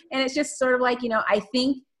food. And it's just sort of like, I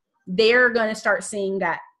think they're going to start seeing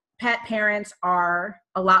that pet parents are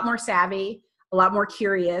a lot more savvy, a lot more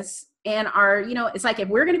curious, and are, it's like, if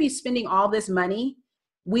we're going to be spending all this money,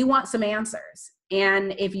 we want some answers.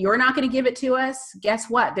 And if you're not going to give it to us, guess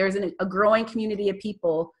what? There's a growing community of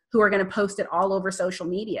people who are going to post it all over social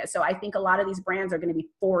media. So I think a lot of these brands are going to be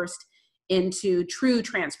forced into true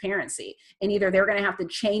transparency. And either they're going to have to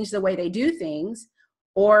change the way they do things,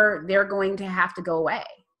 or they're going to have to go away.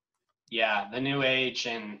 Yeah, the new age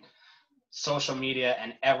and social media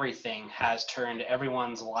and everything has turned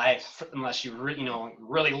everyone's life, unless you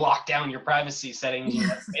really lock down your privacy settings,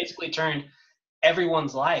 it's basically turned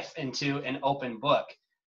everyone's life into an open book.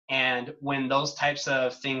 And when those types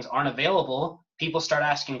of things aren't available, people start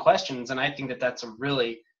asking questions. And I think that that's a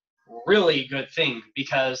really, really good thing,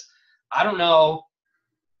 because I don't know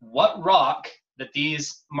what rock that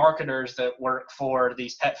these marketers that work for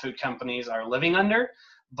these pet food companies are living under,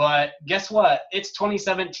 but guess what? It's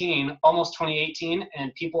 2017, almost 2018,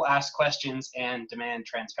 and people ask questions and demand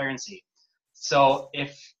transparency. So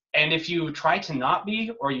if you try to not be,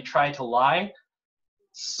 or you try to lie,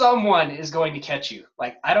 someone is going to catch you.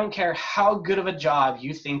 Like, I don't care how good of a job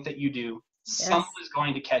you think that you do, someone is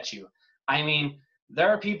going to catch you. I mean, there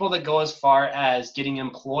are people that go as far as getting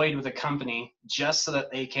employed with a company just so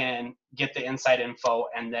that they can get the inside info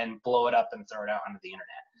and then blow it up and throw it out onto the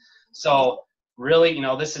internet. So really,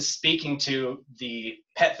 this is speaking to the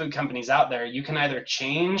pet food companies out there. You can either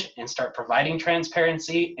change and start providing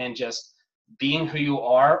transparency and just being who you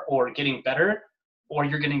are, or getting better, or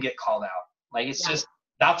you're going to get called out. Like, it's just,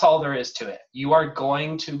 that's all there is to it. You are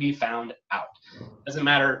going to be found out. Doesn't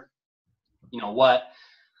matter, what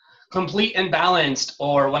complete and balanced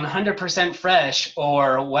or 100% fresh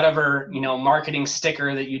or whatever, marketing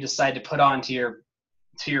sticker that you decide to put onto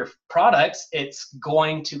your products, it's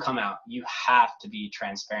going to come out. You have to be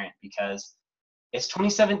transparent, because it's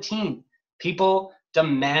 2017. People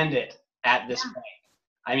demand it at this point.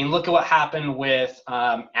 I mean, look at what happened with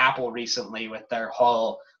Apple recently with their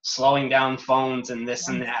whole slowing down phones and this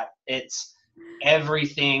and that. It's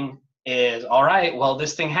everything is all right. Well,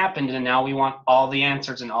 this thing happened, and now we want all the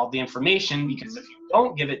answers and all the information, because if you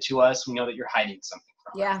don't give it to us, we know that you're hiding something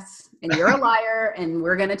from us. And you're a liar, and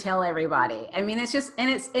we're going to tell everybody. I mean, it's just,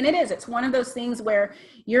 it's one of those things where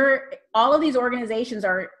all of these organizations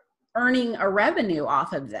are earning a revenue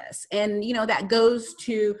off of this. And, that goes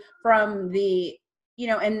from the,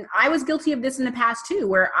 and I was guilty of this in the past too,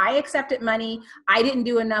 where I accepted money. I didn't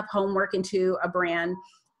do enough homework into a brand.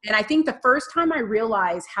 And I think the first time I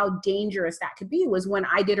realized how dangerous that could be was when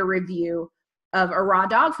I did a review of a raw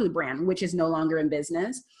dog food brand, which is no longer in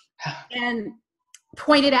business, and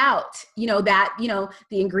pointed out, that,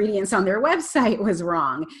 the ingredients on their website was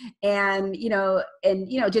wrong. And,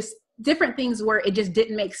 just different things where it just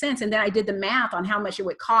didn't make sense. And then I did the math on how much it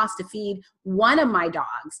would cost to feed one of my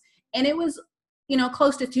dogs. And it was,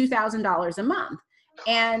 close to $2,000 a month.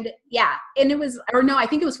 And and it was, I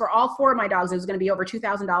think it was for all four of my dogs, it was going to be over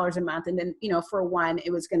 $2,000 a month. And then, for one,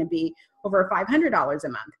 it was going to be over $500 a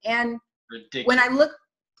month. And ridiculous.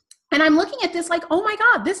 When I'm looking at this like, oh my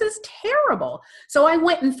God, this is terrible. So I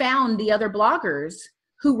went and found the other bloggers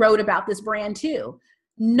who wrote about this brand too.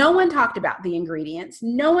 No one talked about the ingredients.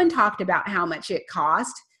 No one talked about how much it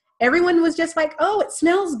cost. Everyone was just like, oh, it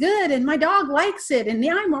smells good and my dog likes it and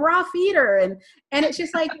I'm a raw feeder. And it's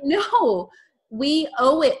just like, no, we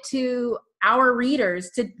owe it to our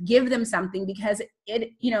readers to give them something, because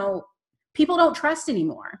people don't trust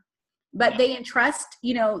anymore, but they entrust,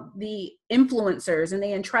 the influencers, and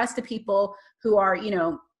they entrust the people who are,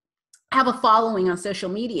 have a following on social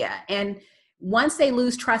media. And once they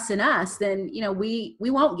lose trust in us, then, we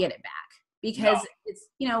won't get it back, because it's,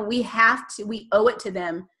 we owe it to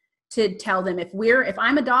them to tell them, if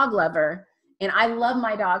I'm a dog lover and I love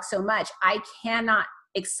my dog so much, I cannot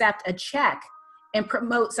accept a check and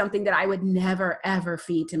promote something that I would never, ever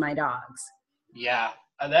feed to my dogs. Yeah,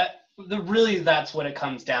 that's what it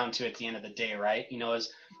comes down to at the end of the day, right?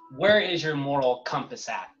 Is where is your moral compass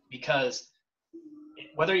at? Because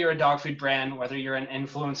whether you're a dog food brand, whether you're an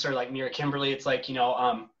influencer like me or Kimberly, it's like,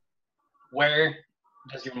 where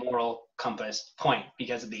does your moral compass point?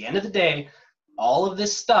 Because at the end of the day, all of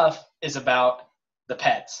this stuff is about the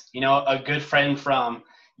pets. A good friend from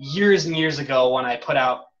years and years ago, when I put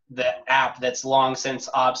out the app that's long since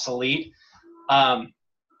obsolete,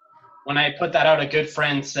 when I put that out, a good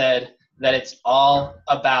friend said that it's all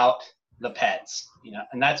about the pets,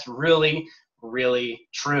 and that's really, really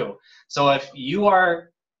true. So if you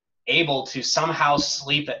are able to somehow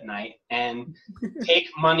sleep at night and take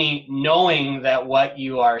money knowing that what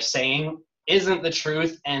you are saying isn't the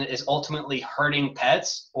truth and is ultimately hurting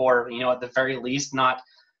pets, or at the very least not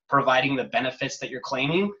providing the benefits that you're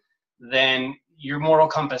claiming, then your moral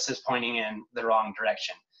compass is pointing in the wrong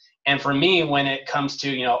direction. And for me, when it comes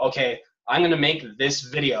to okay, I'm going to make this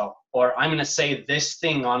video, or I'm going to say this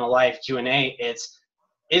thing on a live Q&A,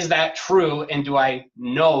 is that true, and do I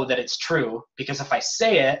know that it's true? Because if I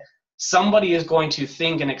say it, somebody is going to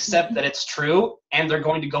think and accept that it's true, and they're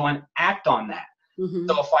going to go and act on that. Mm-hmm.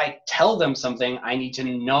 So if I tell them something, I need to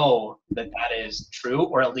know that that is true,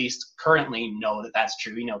 or at least currently know that that's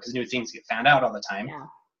true, because new things get found out all the time. Yeah.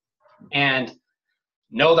 And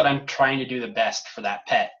know that I'm trying to do the best for that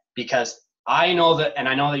pet, because I know that, and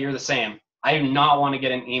I know that you're the same. I do not want to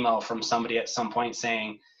get an email from somebody at some point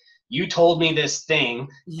saying, you told me this thing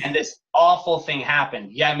and this awful thing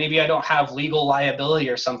happened. Yeah, maybe I don't have legal liability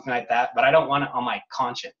or something like that, but I don't want it on my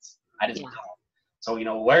conscience. I just don't. So,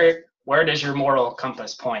 where does your moral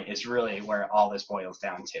compass point is really where all this boils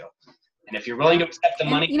down to. And if you're willing to accept the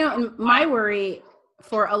money. And my worry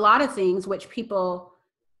for a lot of things, which people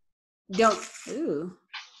don't,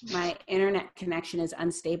 my internet connection is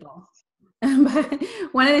unstable. But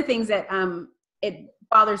one of the things that it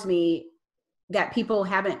bothers me that people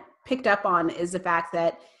haven't picked up on is the fact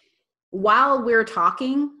that while we're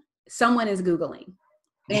talking, someone is Googling,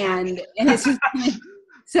 and it's just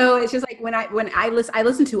so it's just like when I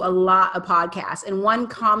listen to a lot of podcasts, and one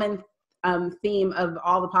common theme of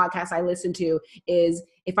all the podcasts I listen to is,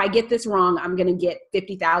 if I get this wrong, I'm going to get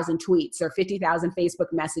 50,000 tweets or 50,000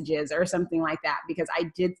 Facebook messages or something like that, because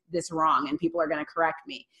I did this wrong and people are going to correct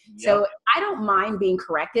me. Yep. So I don't mind being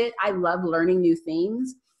corrected. I love learning new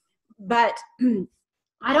things, but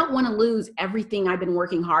I don't want to lose everything I've been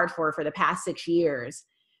working hard for the past 6 years.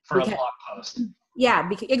 For a blog post. Yeah,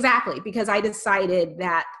 exactly. Because I decided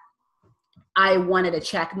that I wanted to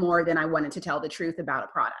check more than I wanted to tell the truth about a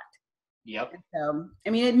product. Yep. So,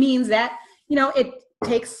 I mean, it means that,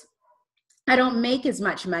 I don't make as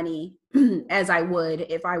much money as I would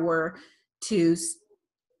if I were to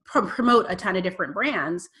promote a ton of different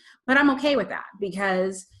brands, but I'm okay with that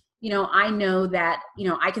because, I know that,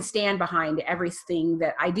 I can stand behind everything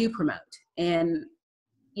that I do promote, and,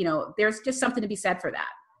 there's just something to be said for that.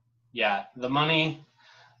 Yeah. The money,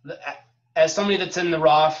 as somebody that's in the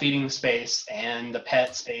raw feeding space and the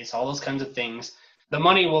pet space, all those kinds of things, the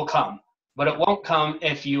money will come. But it won't come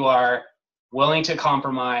if you are willing to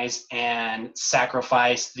compromise and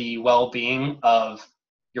sacrifice the well-being of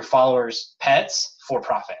your followers' pets for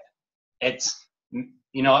profit. It's,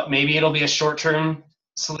 maybe it'll be a short-term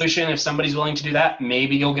solution if somebody's willing to do that.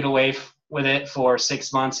 Maybe you'll get away with it for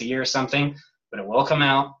 6 months, a year or something, but it will come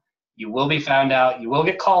out. You will be found out. You will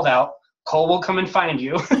get called out. Cole will come and find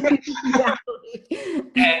you.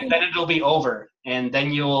 And then it'll be over. And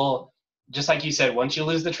then you'll, just like you said, once you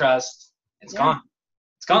lose the trust, it's gone.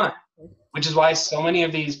 It's gone. Which is why so many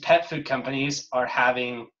of these pet food companies are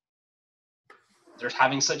having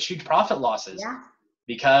such huge profit losses,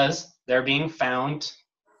 because they're being found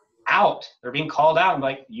out. They're being called out and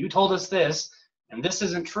like, you told us this, and this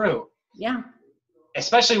isn't true. Yeah.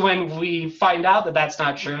 Especially when we find out that that's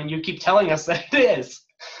not true, and you keep telling us that it is.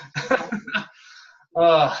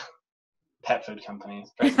 Pet food companies.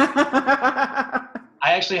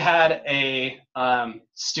 I actually had a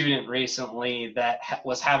student recently that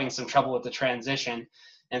was having some trouble with the transition,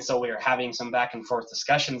 and so we were having some back and forth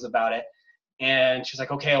discussions about it. And she's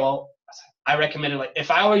like, "Okay, well, I recommended, like, if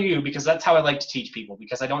I were you, because that's how I like to teach people,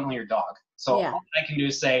 because I don't know your dog. So all I can do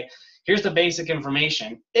is say, here's the basic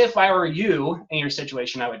information. If I were you in your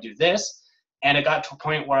situation, I would do this." And it got to a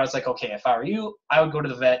point where I was like, okay, if I were you, I would go to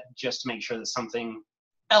the vet just to make sure that something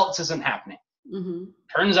else isn't happening. Mm-hmm.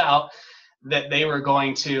 Turns out that they were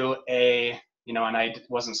going to and I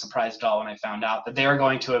wasn't surprised at all when I found out that they were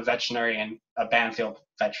going to a Banfield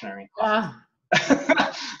veterinarian.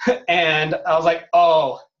 And I was like,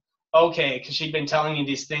 oh, okay, because she'd been telling me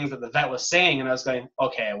these things that the vet was saying, and I was going,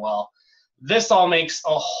 okay, well, this all makes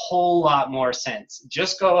a whole lot more sense.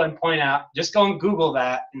 Just go and Google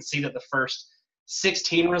that and see that the first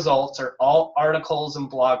 16 results are all articles and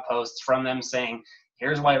blog posts from them saying,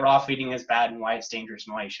 here's why raw feeding is bad and why it's dangerous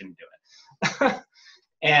and why you shouldn't do it.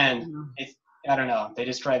 And I don't know, they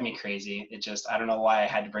just drive me crazy. I don't know why I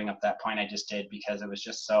had to bring up that point I just did, because it was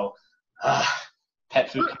just so, pet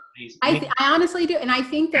food companies. I honestly do. And I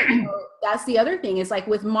think that, that's the other thing is like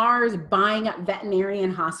with Mars buying up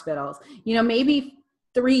veterinarian hospitals, maybe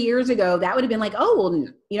 3 years ago, that would have been like, oh,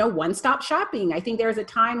 well, one-stop shopping. I think there was a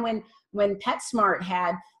time when PetSmart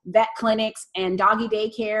had vet clinics and doggy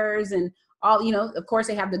daycares and all, of course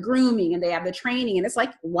they have the grooming and they have the training, and it's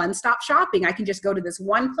like one-stop shopping. I can just go to this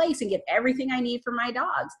one place and get everything I need for my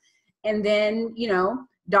dogs. And then,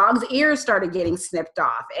 dogs' ears started getting snipped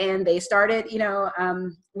off, and they started,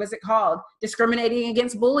 what's it called? Discriminating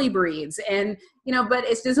against bully breeds. And, but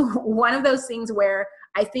it's just one of those things where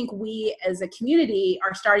I think we as a community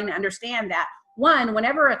are starting to understand that, one,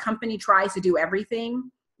 whenever a company tries to do everything,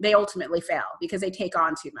 they ultimately fail because they take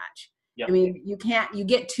on too much. Yep. I mean, you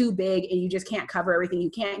get too big and you just can't cover everything. You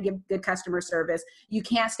can't give good customer service. You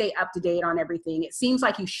can't stay up to date on everything. It seems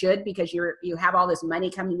like you should because you have all this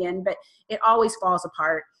money coming in, but it always falls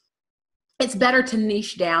apart. It's better to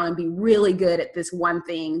niche down and be really good at this one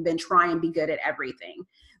thing than try and be good at everything.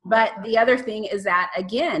 But the other thing is that,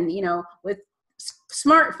 again, with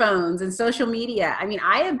smartphones and social media, I mean,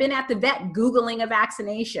 I have been at the vet Googling a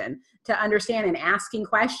vaccination to understand and asking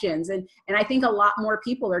questions. And I think a lot more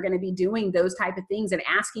people are going to be doing those type of things and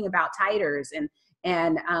asking about titers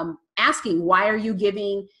and asking, why are you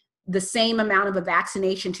giving the same amount of a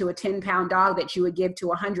vaccination to a 10-pound dog that you would give to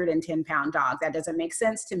a 110-pound dog? That doesn't make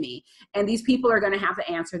sense to me. And these people are going to have to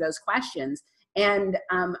answer those questions. And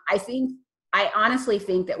I honestly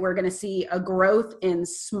think that we're going to see a growth in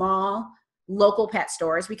small local pet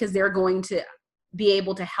stores because they're going to be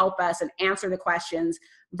able to help us and answer the questions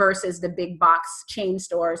versus the big box chain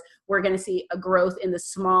stores. We're going to see a growth in the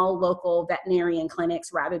small local veterinarian clinics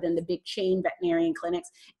rather than the big chain veterinarian clinics.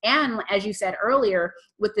 And as you said earlier,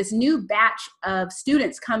 with this new batch of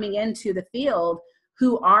students coming into the field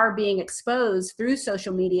who are being exposed through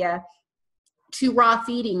social media to raw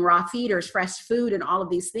feeding, raw feeders, fresh food, and all of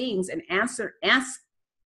these things, and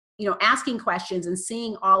asking questions and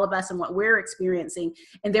seeing all of us and what we're experiencing,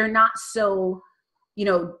 and they're not so,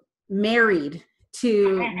 married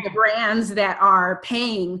to the brands that are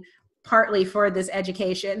paying partly for this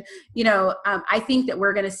education. I think that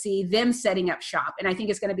we're going to see them setting up shop, and I think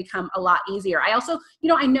it's going to become a lot easier. I also,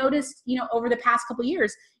 I noticed, over the past couple of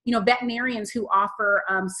years, veterinarians who offer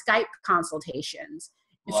Skype consultations.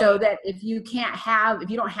 So that if you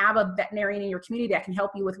don't have a veterinarian in your community that can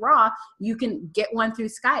help you with raw, you can get one through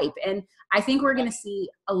Skype. And I think we're going to see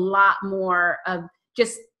a lot more of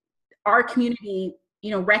just our community,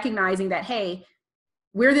 recognizing that, hey,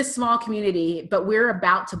 we're this small community, but we're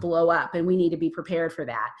about to blow up and we need to be prepared for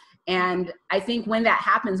that. And I think when that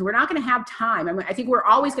happens, we're not going to have time. I mean, I think we're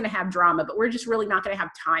always going to have drama, but we're just really not going to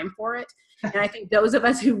have time for it. And I think those of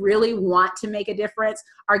us who really want to make a difference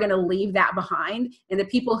are going to leave that behind. And the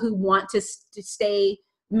people who want to stay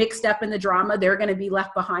mixed up in the drama, they're going to be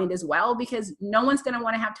left behind as well, because no one's going to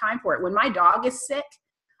want to have time for it. When my dog is sick,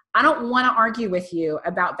 I don't want to argue with you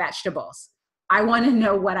about vegetables. I want to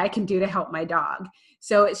know what I can do to help my dog.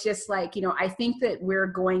 So it's just like, I think that we're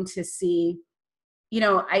going to see,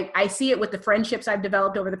 I see it with the friendships I've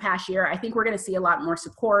developed over the past year. I think we're going to see a lot more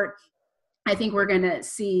support. I think we're going to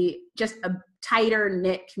see just a tighter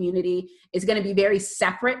knit community. It's going to be very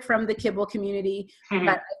separate from the kibble community, but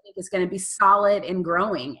I think it's going to be solid and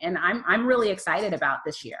growing. And I'm really excited about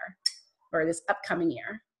this year, or this upcoming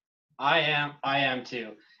year. I am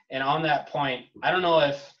too. And on that point, I don't know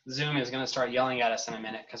if Zoom is going to start yelling at us in a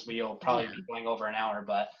minute, because we'll probably be going over an hour,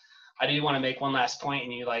 but I do want to make one last point,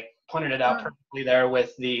 and you pointed it out perfectly there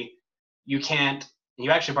with you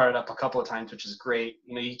actually brought it up a couple of times, which is great.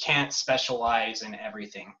 You can't specialize in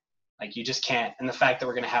everything. You just can't. And the fact that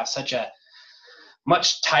we're going to have such a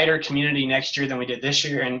much tighter community next year than we did this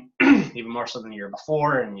year, and even more so than the year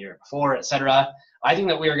before and year before, et cetera, I think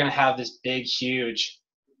that we are going to have this big, huge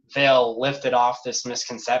veil lifted off this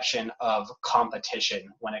misconception of competition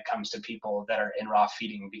when it comes to people that are in raw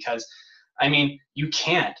feeding. Because, you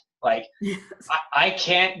can't. I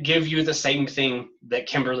can't give you the same thing that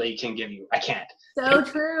Kimberly can give you. I can't. So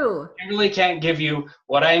true. Kimberly can't give you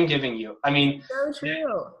what I'm giving you. So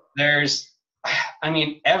true. There's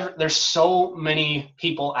so many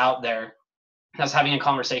people out there. I was having a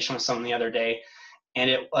conversation with someone the other day, and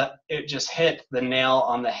it just hit the nail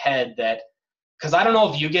on the head that because I don't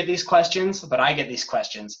know if you get these questions, but I get these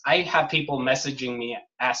questions. I have people messaging me,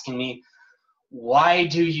 asking me, why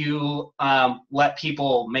do you let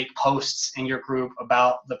people make posts in your group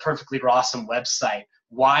about the Perfectly Rawesome website?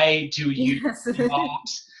 Why do you Yes.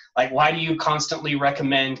 why do you constantly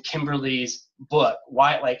recommend Kimberly's book?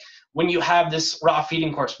 Why, like, when you have this raw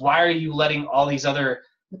feeding course, why are you letting all these other,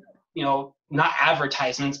 not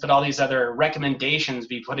advertisements, but all these other recommendations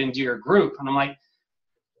be put into your group? And I'm like,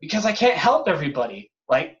 because I can't help everybody.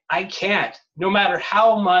 Like, I can't, no matter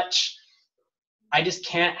how much, I just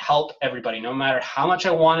can't help everybody, no matter how much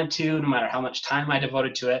I wanted to, no matter how much time I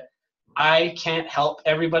devoted to it. I can't help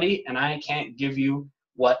everybody, and I can't give you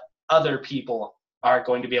what other people are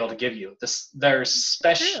going to be able to give you. Their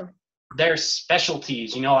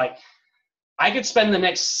specialties, like, I could spend the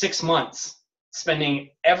next 6 months spending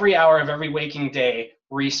every hour of every waking day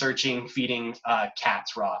researching feeding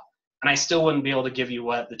cats raw, and I still wouldn't be able to give you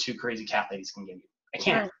what the two crazy cat ladies can give you. I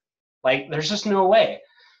can't. Right. Like, there's just no way.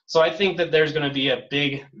 So I think that there's going to be a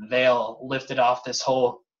big veil lifted off this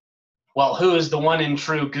whole, well, who is the one and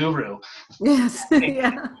true guru? Yes.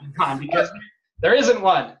 Yeah. Because there isn't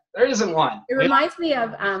one. There isn't one. It reminds me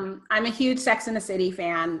of, I'm a huge Sex and the City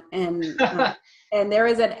fan, and there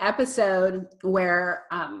was an episode where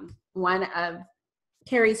one of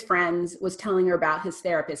Carrie's friends was telling her about his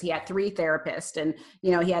therapist. He had 3 therapists, and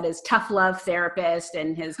he had his tough love therapist,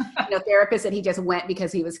 and his therapist that he just went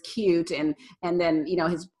because he was cute, and then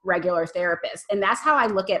his regular therapist. And that's how I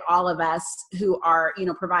look at all of us who are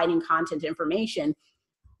providing content information.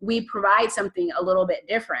 We provide something a little bit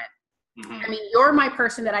different. I mean, you're my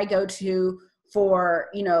person that I go to for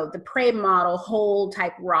the PRAVE model, whole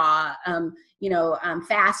type raw,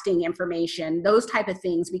 fasting information, those type of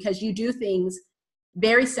things, because you do things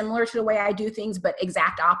very similar to the way I do things, but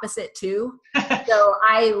exact opposite too. So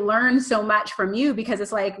I learned so much from you, because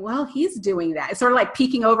it's like, well, he's doing that. It's sort of like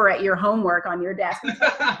peeking over at your homework on your desk.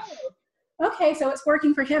 Okay, so it's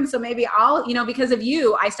working for him. So maybe I'll, because of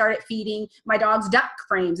you, I started feeding my dogs duck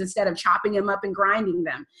frames instead of chopping them up and grinding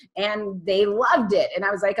them. And they loved it. And I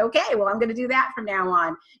was like, okay, well, I'm going to do that from now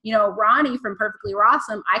on. Ronnie from Perfectly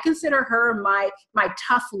Rawesome, I consider her my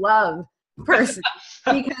tough love person,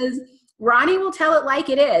 because Ronnie will tell it like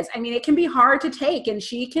it is. I mean, it can be hard to take, and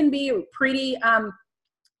she can be pretty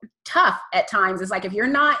tough at times. It's like, if you're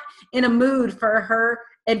not in a mood for her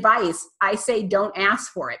advice, I say don't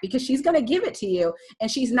ask for it, because she's going to give it to you,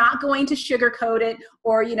 and she's not going to sugarcoat it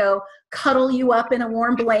or cuddle you up in a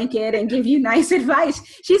warm blanket and give you nice advice.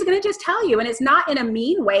 She's going to just tell you, and it's not in a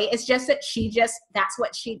mean way. It's just that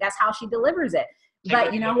that's how she delivers it.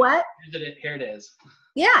 But you know what? Here it is.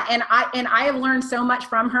 Yeah, and I have learned so much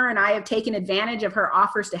from her, and I have taken advantage of her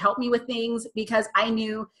offers to help me with things, because I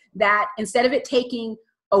knew that instead of it taking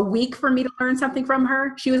a week for me to learn something from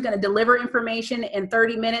her, she was going to deliver information in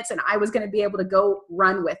 30 minutes, and I was going to be able to go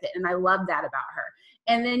run with it. And I love that about her.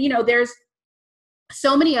 And then, there's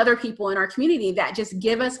so many other people in our community that just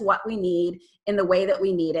give us what we need in the way that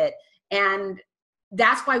we need it. And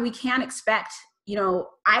that's why we can't expect,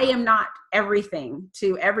 I am not everything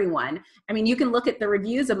to everyone. I mean, you can look at the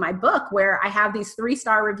reviews of my book, where I have these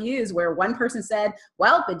 3-star reviews where one person said,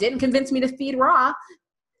 well, it didn't convince me to feed raw.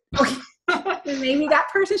 Okay. Maybe that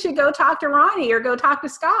person should go talk to Ronnie or go talk to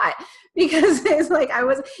Scott, because it's like, I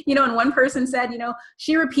was, and one person said,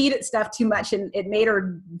 she repeated stuff too much and it made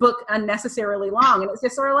her book unnecessarily long. And it's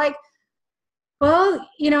just sort of like, well,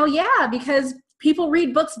 yeah, because people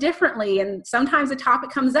read books differently, and sometimes a topic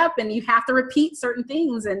comes up and you have to repeat certain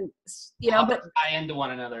things, and but tie into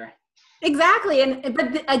one another. Exactly.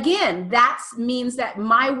 But again, that means that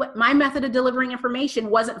my method of delivering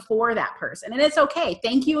information wasn't for that person, and it's okay.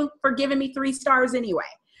 Thank you for giving me 3 stars anyway.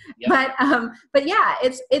 Yep. But yeah,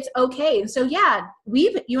 it's okay. So yeah,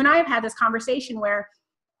 you and I have had this conversation where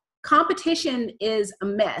competition is a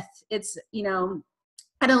myth. It's,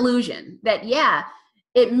 an illusion that, yeah,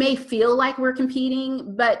 it may feel like we're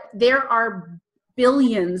competing, but there are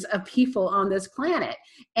billions of people on this planet.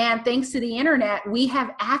 And thanks to the internet, we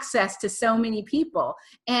have access to so many people,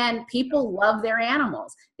 and people love their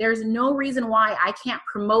animals. There's no reason why I can't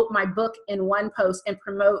promote my book in one post and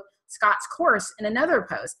promote Scott's course in another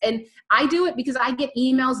post. And I do it because I get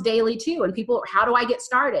emails daily too. And people, how do I get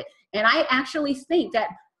started? And I actually think that,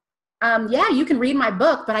 yeah, you can read my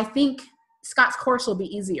book, but I think Scott's course will be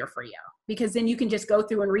easier for you, because then you can just go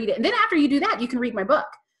through and read it. And then after you do that, you can read my book.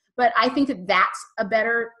 But I think that that's a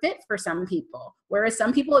better fit for some people. Whereas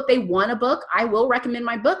some people, if they want a book, I will recommend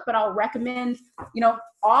my book, but I'll recommend,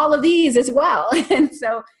 all of these as well. And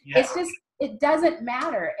so It's just, it doesn't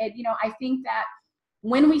matter. I think that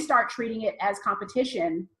when we start treating it as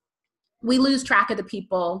competition, we lose track of the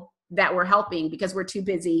people that we're helping because we're too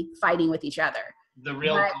busy fighting with each other. The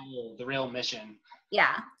real goal, the real mission.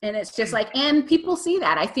 Yeah. And it's just like, and people see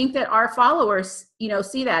that. I think that our followers,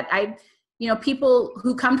 see that. People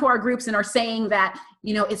who come to our groups and are saying that,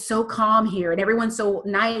 it's so calm here and everyone's so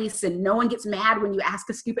nice and no one gets mad when you ask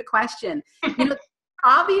a stupid question.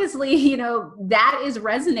 Obviously, that is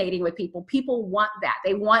resonating with people. People want that.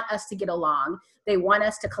 They want us to get along. They want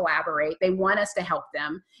us to collaborate. They want us to help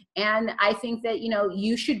them. And I think that,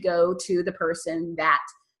 you should go to the person that,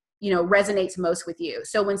 resonates most with you.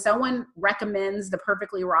 So when someone recommends the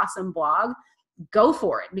Perfectly Rawesome blog, go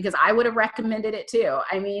for it, because I would have recommended it too.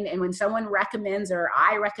 I mean, and when someone recommends, or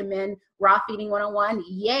I recommend Raw Feeding 101,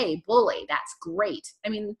 yay, bully, that's great. I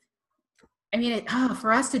mean,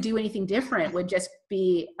 for us to do anything different would just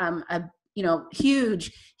be a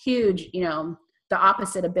huge, the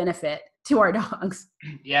opposite of benefit to our dogs.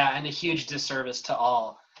 Yeah, and a huge disservice to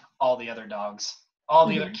all the other dogs, all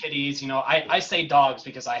the other kitties. I say dogs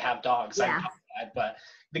because I have dogs. Yeah. But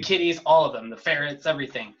the kitties, all of them, the ferrets,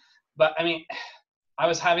 everything. But I mean, I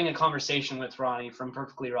was having a conversation with Ronnie from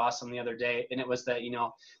Perfectly Rawesome the other day, and it was that,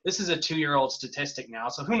 this is a 2-year-old statistic now,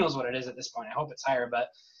 so who knows what it is at this point. I hope it's higher, but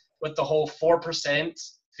with the whole 4%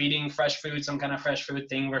 feeding fresh food, some kind of fresh food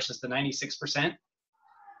thing versus the 96%,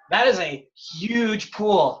 that is a huge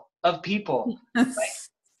pool of people.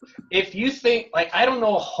 If you think, I don't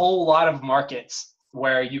know a whole lot of markets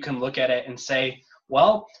where you can look at it and say,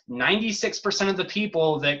 well, 96% of the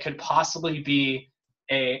people that could possibly be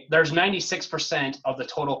there's 96% of the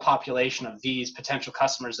total population of these potential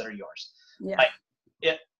customers that are yours. Yeah.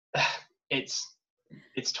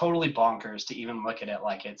 It's totally bonkers to even look at it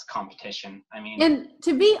like it's competition. I mean, and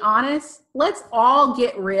to be honest, let's all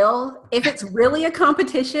get real. If it's really a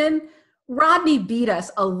competition, Rodney beat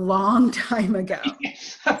us a long time ago.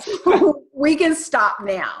 So we can stop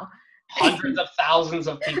now. Hundreds of thousands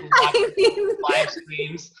of people watching live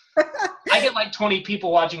streams. I get like 20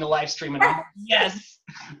 people watching a live stream and I'm like, yes.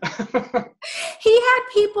 He had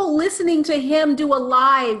people listening to him do a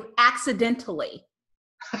live accidentally.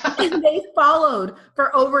 And they followed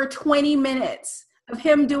for over 20 minutes of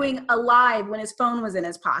him doing a live when his phone was in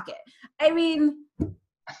his pocket. I mean,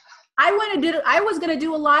 I was going to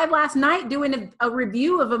do a live last night doing a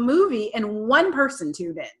review of a movie, and one person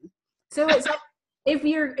tuned in. So it's like, if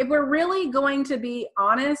we're really going to be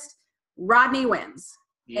honest, Rodney wins.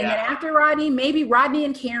 Yeah. And then after Rodney, maybe Rodney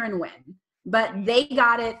and Karen win. But they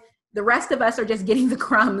got it. The rest of us are just getting the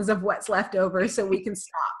crumbs of what's left over so we can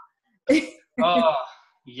stop. Oh,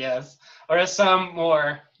 yes. Or as some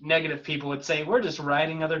more negative people would say, we're just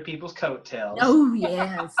riding other people's coattails. Oh,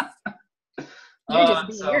 yes.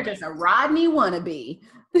 You're just a Rodney wannabe.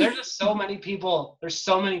 There's just so many people. There's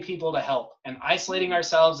so many people to help. And isolating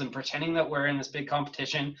ourselves and pretending that we're in this big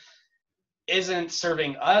competition isn't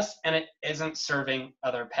serving us, and it isn't serving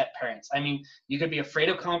other pet parents. I mean, you could be afraid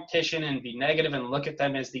of competition and be negative and look at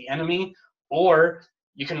them as the enemy, or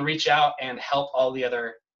you can reach out and help all the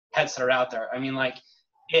other pets that are out there. I mean,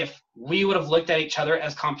 if we would have looked at each other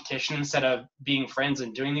as competition instead of being friends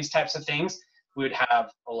and doing these types of things, we would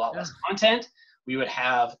have a lot less content. We would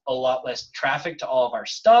have a lot less traffic to all of our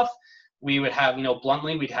stuff. We would have,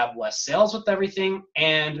 bluntly, we'd have less sales with everything,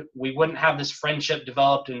 and we wouldn't have this friendship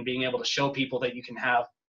developed and being able to show people that you can have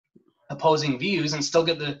opposing views and still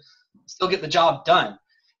get the job done.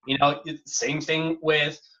 Same thing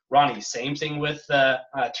with Ronnie, same thing with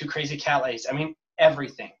Two Crazy Cat Ladies. I mean,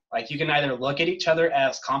 everything. You can either look at each other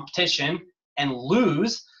as competition and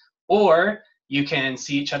lose, or you can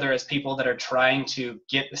see each other as people that are trying to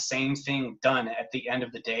get the same thing done at the end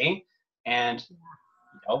of the day and,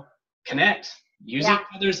 connect, use each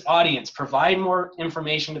other's audience, provide more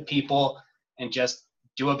information to people, and just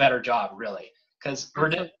do a better job, really. Because we're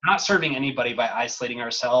not serving anybody by isolating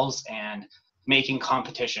ourselves and making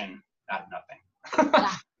competition out of nothing.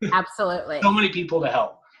 Yeah, absolutely. So many people to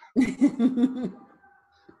help.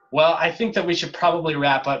 Well, I think that we should probably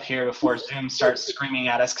wrap up here before Zoom starts screaming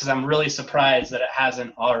at us, because I'm really surprised that it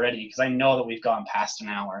hasn't already, because I know that we've gone past an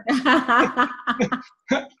hour.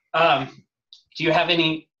 Do you have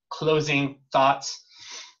any closing thoughts?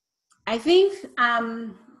 I think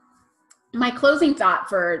my closing thought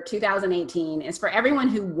for 2018 is for everyone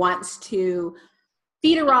who wants to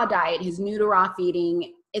feed a raw diet, who's new to raw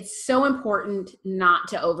feeding. It's so important not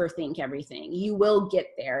to overthink everything. You will get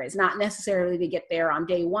there. It's not necessarily to get there on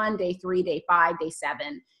day 1, day 3, day 5, day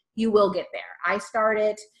 7. You will get there. I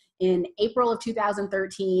started in April of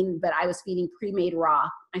 2013, but I was feeding pre-made raw.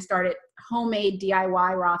 I started homemade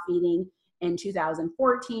DIY raw feeding in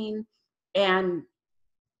 2014. And,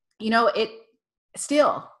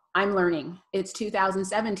 I'm learning. It's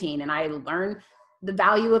 2017, and I learn the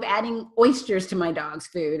value of adding oysters to my dog's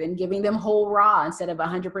food and giving them whole raw instead of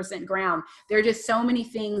 100% ground. There are just so many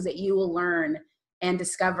things that you will learn and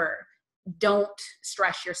discover. Don't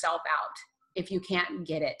stress yourself out if you can't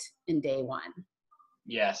get it in day one.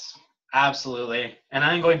 Yes, absolutely. And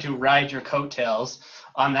I'm going to ride your coattails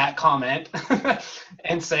on that comment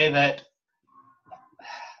and say that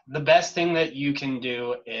the best thing that you can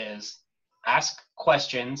do is ask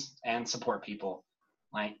questions and support people.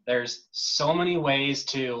 Like, there's so many ways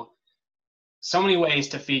to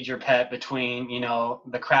feed your pet, between, you know,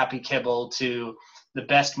 the crappy kibble to the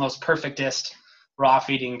best, most perfectest raw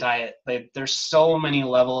feeding diet. There's so many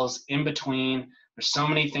levels in between. There's so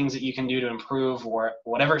many things that you can do to improve, or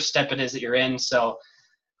whatever step it is that you're in. So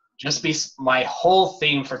my whole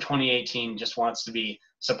theme for 2018 just wants to be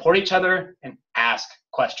support each other and ask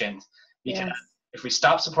questions. Because if we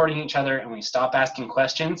stop supporting each other and we stop asking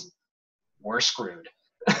questions, we're screwed.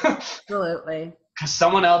 Absolutely. Because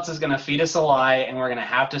someone else is going to feed us a lie, and we're going to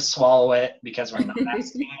have to swallow it because we're not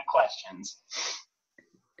asking the questions.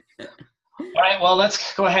 All right, well,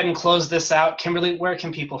 let's go ahead and close this out. Kimberly, where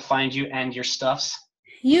can people find you and your stuffs?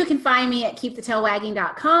 You can find me at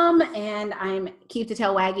keepthetailwagging.com, and I'm Keep the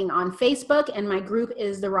Tail Wagging on Facebook, and my group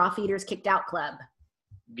is the Raw Feeders Kicked Out Club.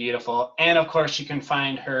 Beautiful. And of course, you can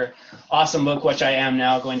find her awesome book, which I am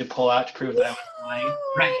now going to pull out to prove that I was lying,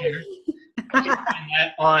 right here. You can find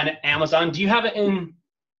that on Amazon. Do you have it in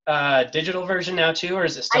digital version now too, or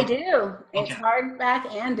is it still? I do. It's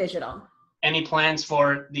hardback and digital. Any plans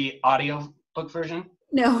for the audio book version?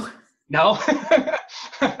 No. No?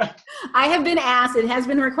 I have been asked. It has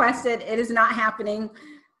been requested. It is not happening.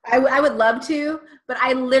 I would love to, but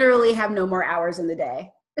I literally have no more hours in the day.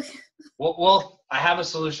 Well, I have a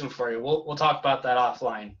solution for you. We'll talk about that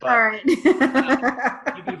offline. But, all right. You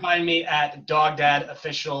can find me at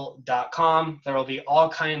dogdadofficial.com. There will be all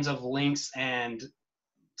kinds of links and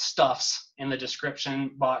stuffs in the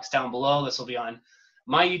description box down below. This will be on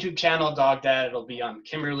my YouTube channel, Dog Dad. It'll be on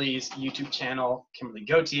Kimberly's YouTube channel, Kimberly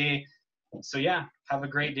Gauthier. So yeah, have a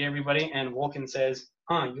great day, everybody. And Wolken says,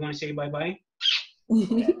 you want to say bye-bye?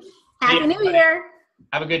 Happy New Year.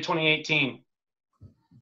 Have a good 2018.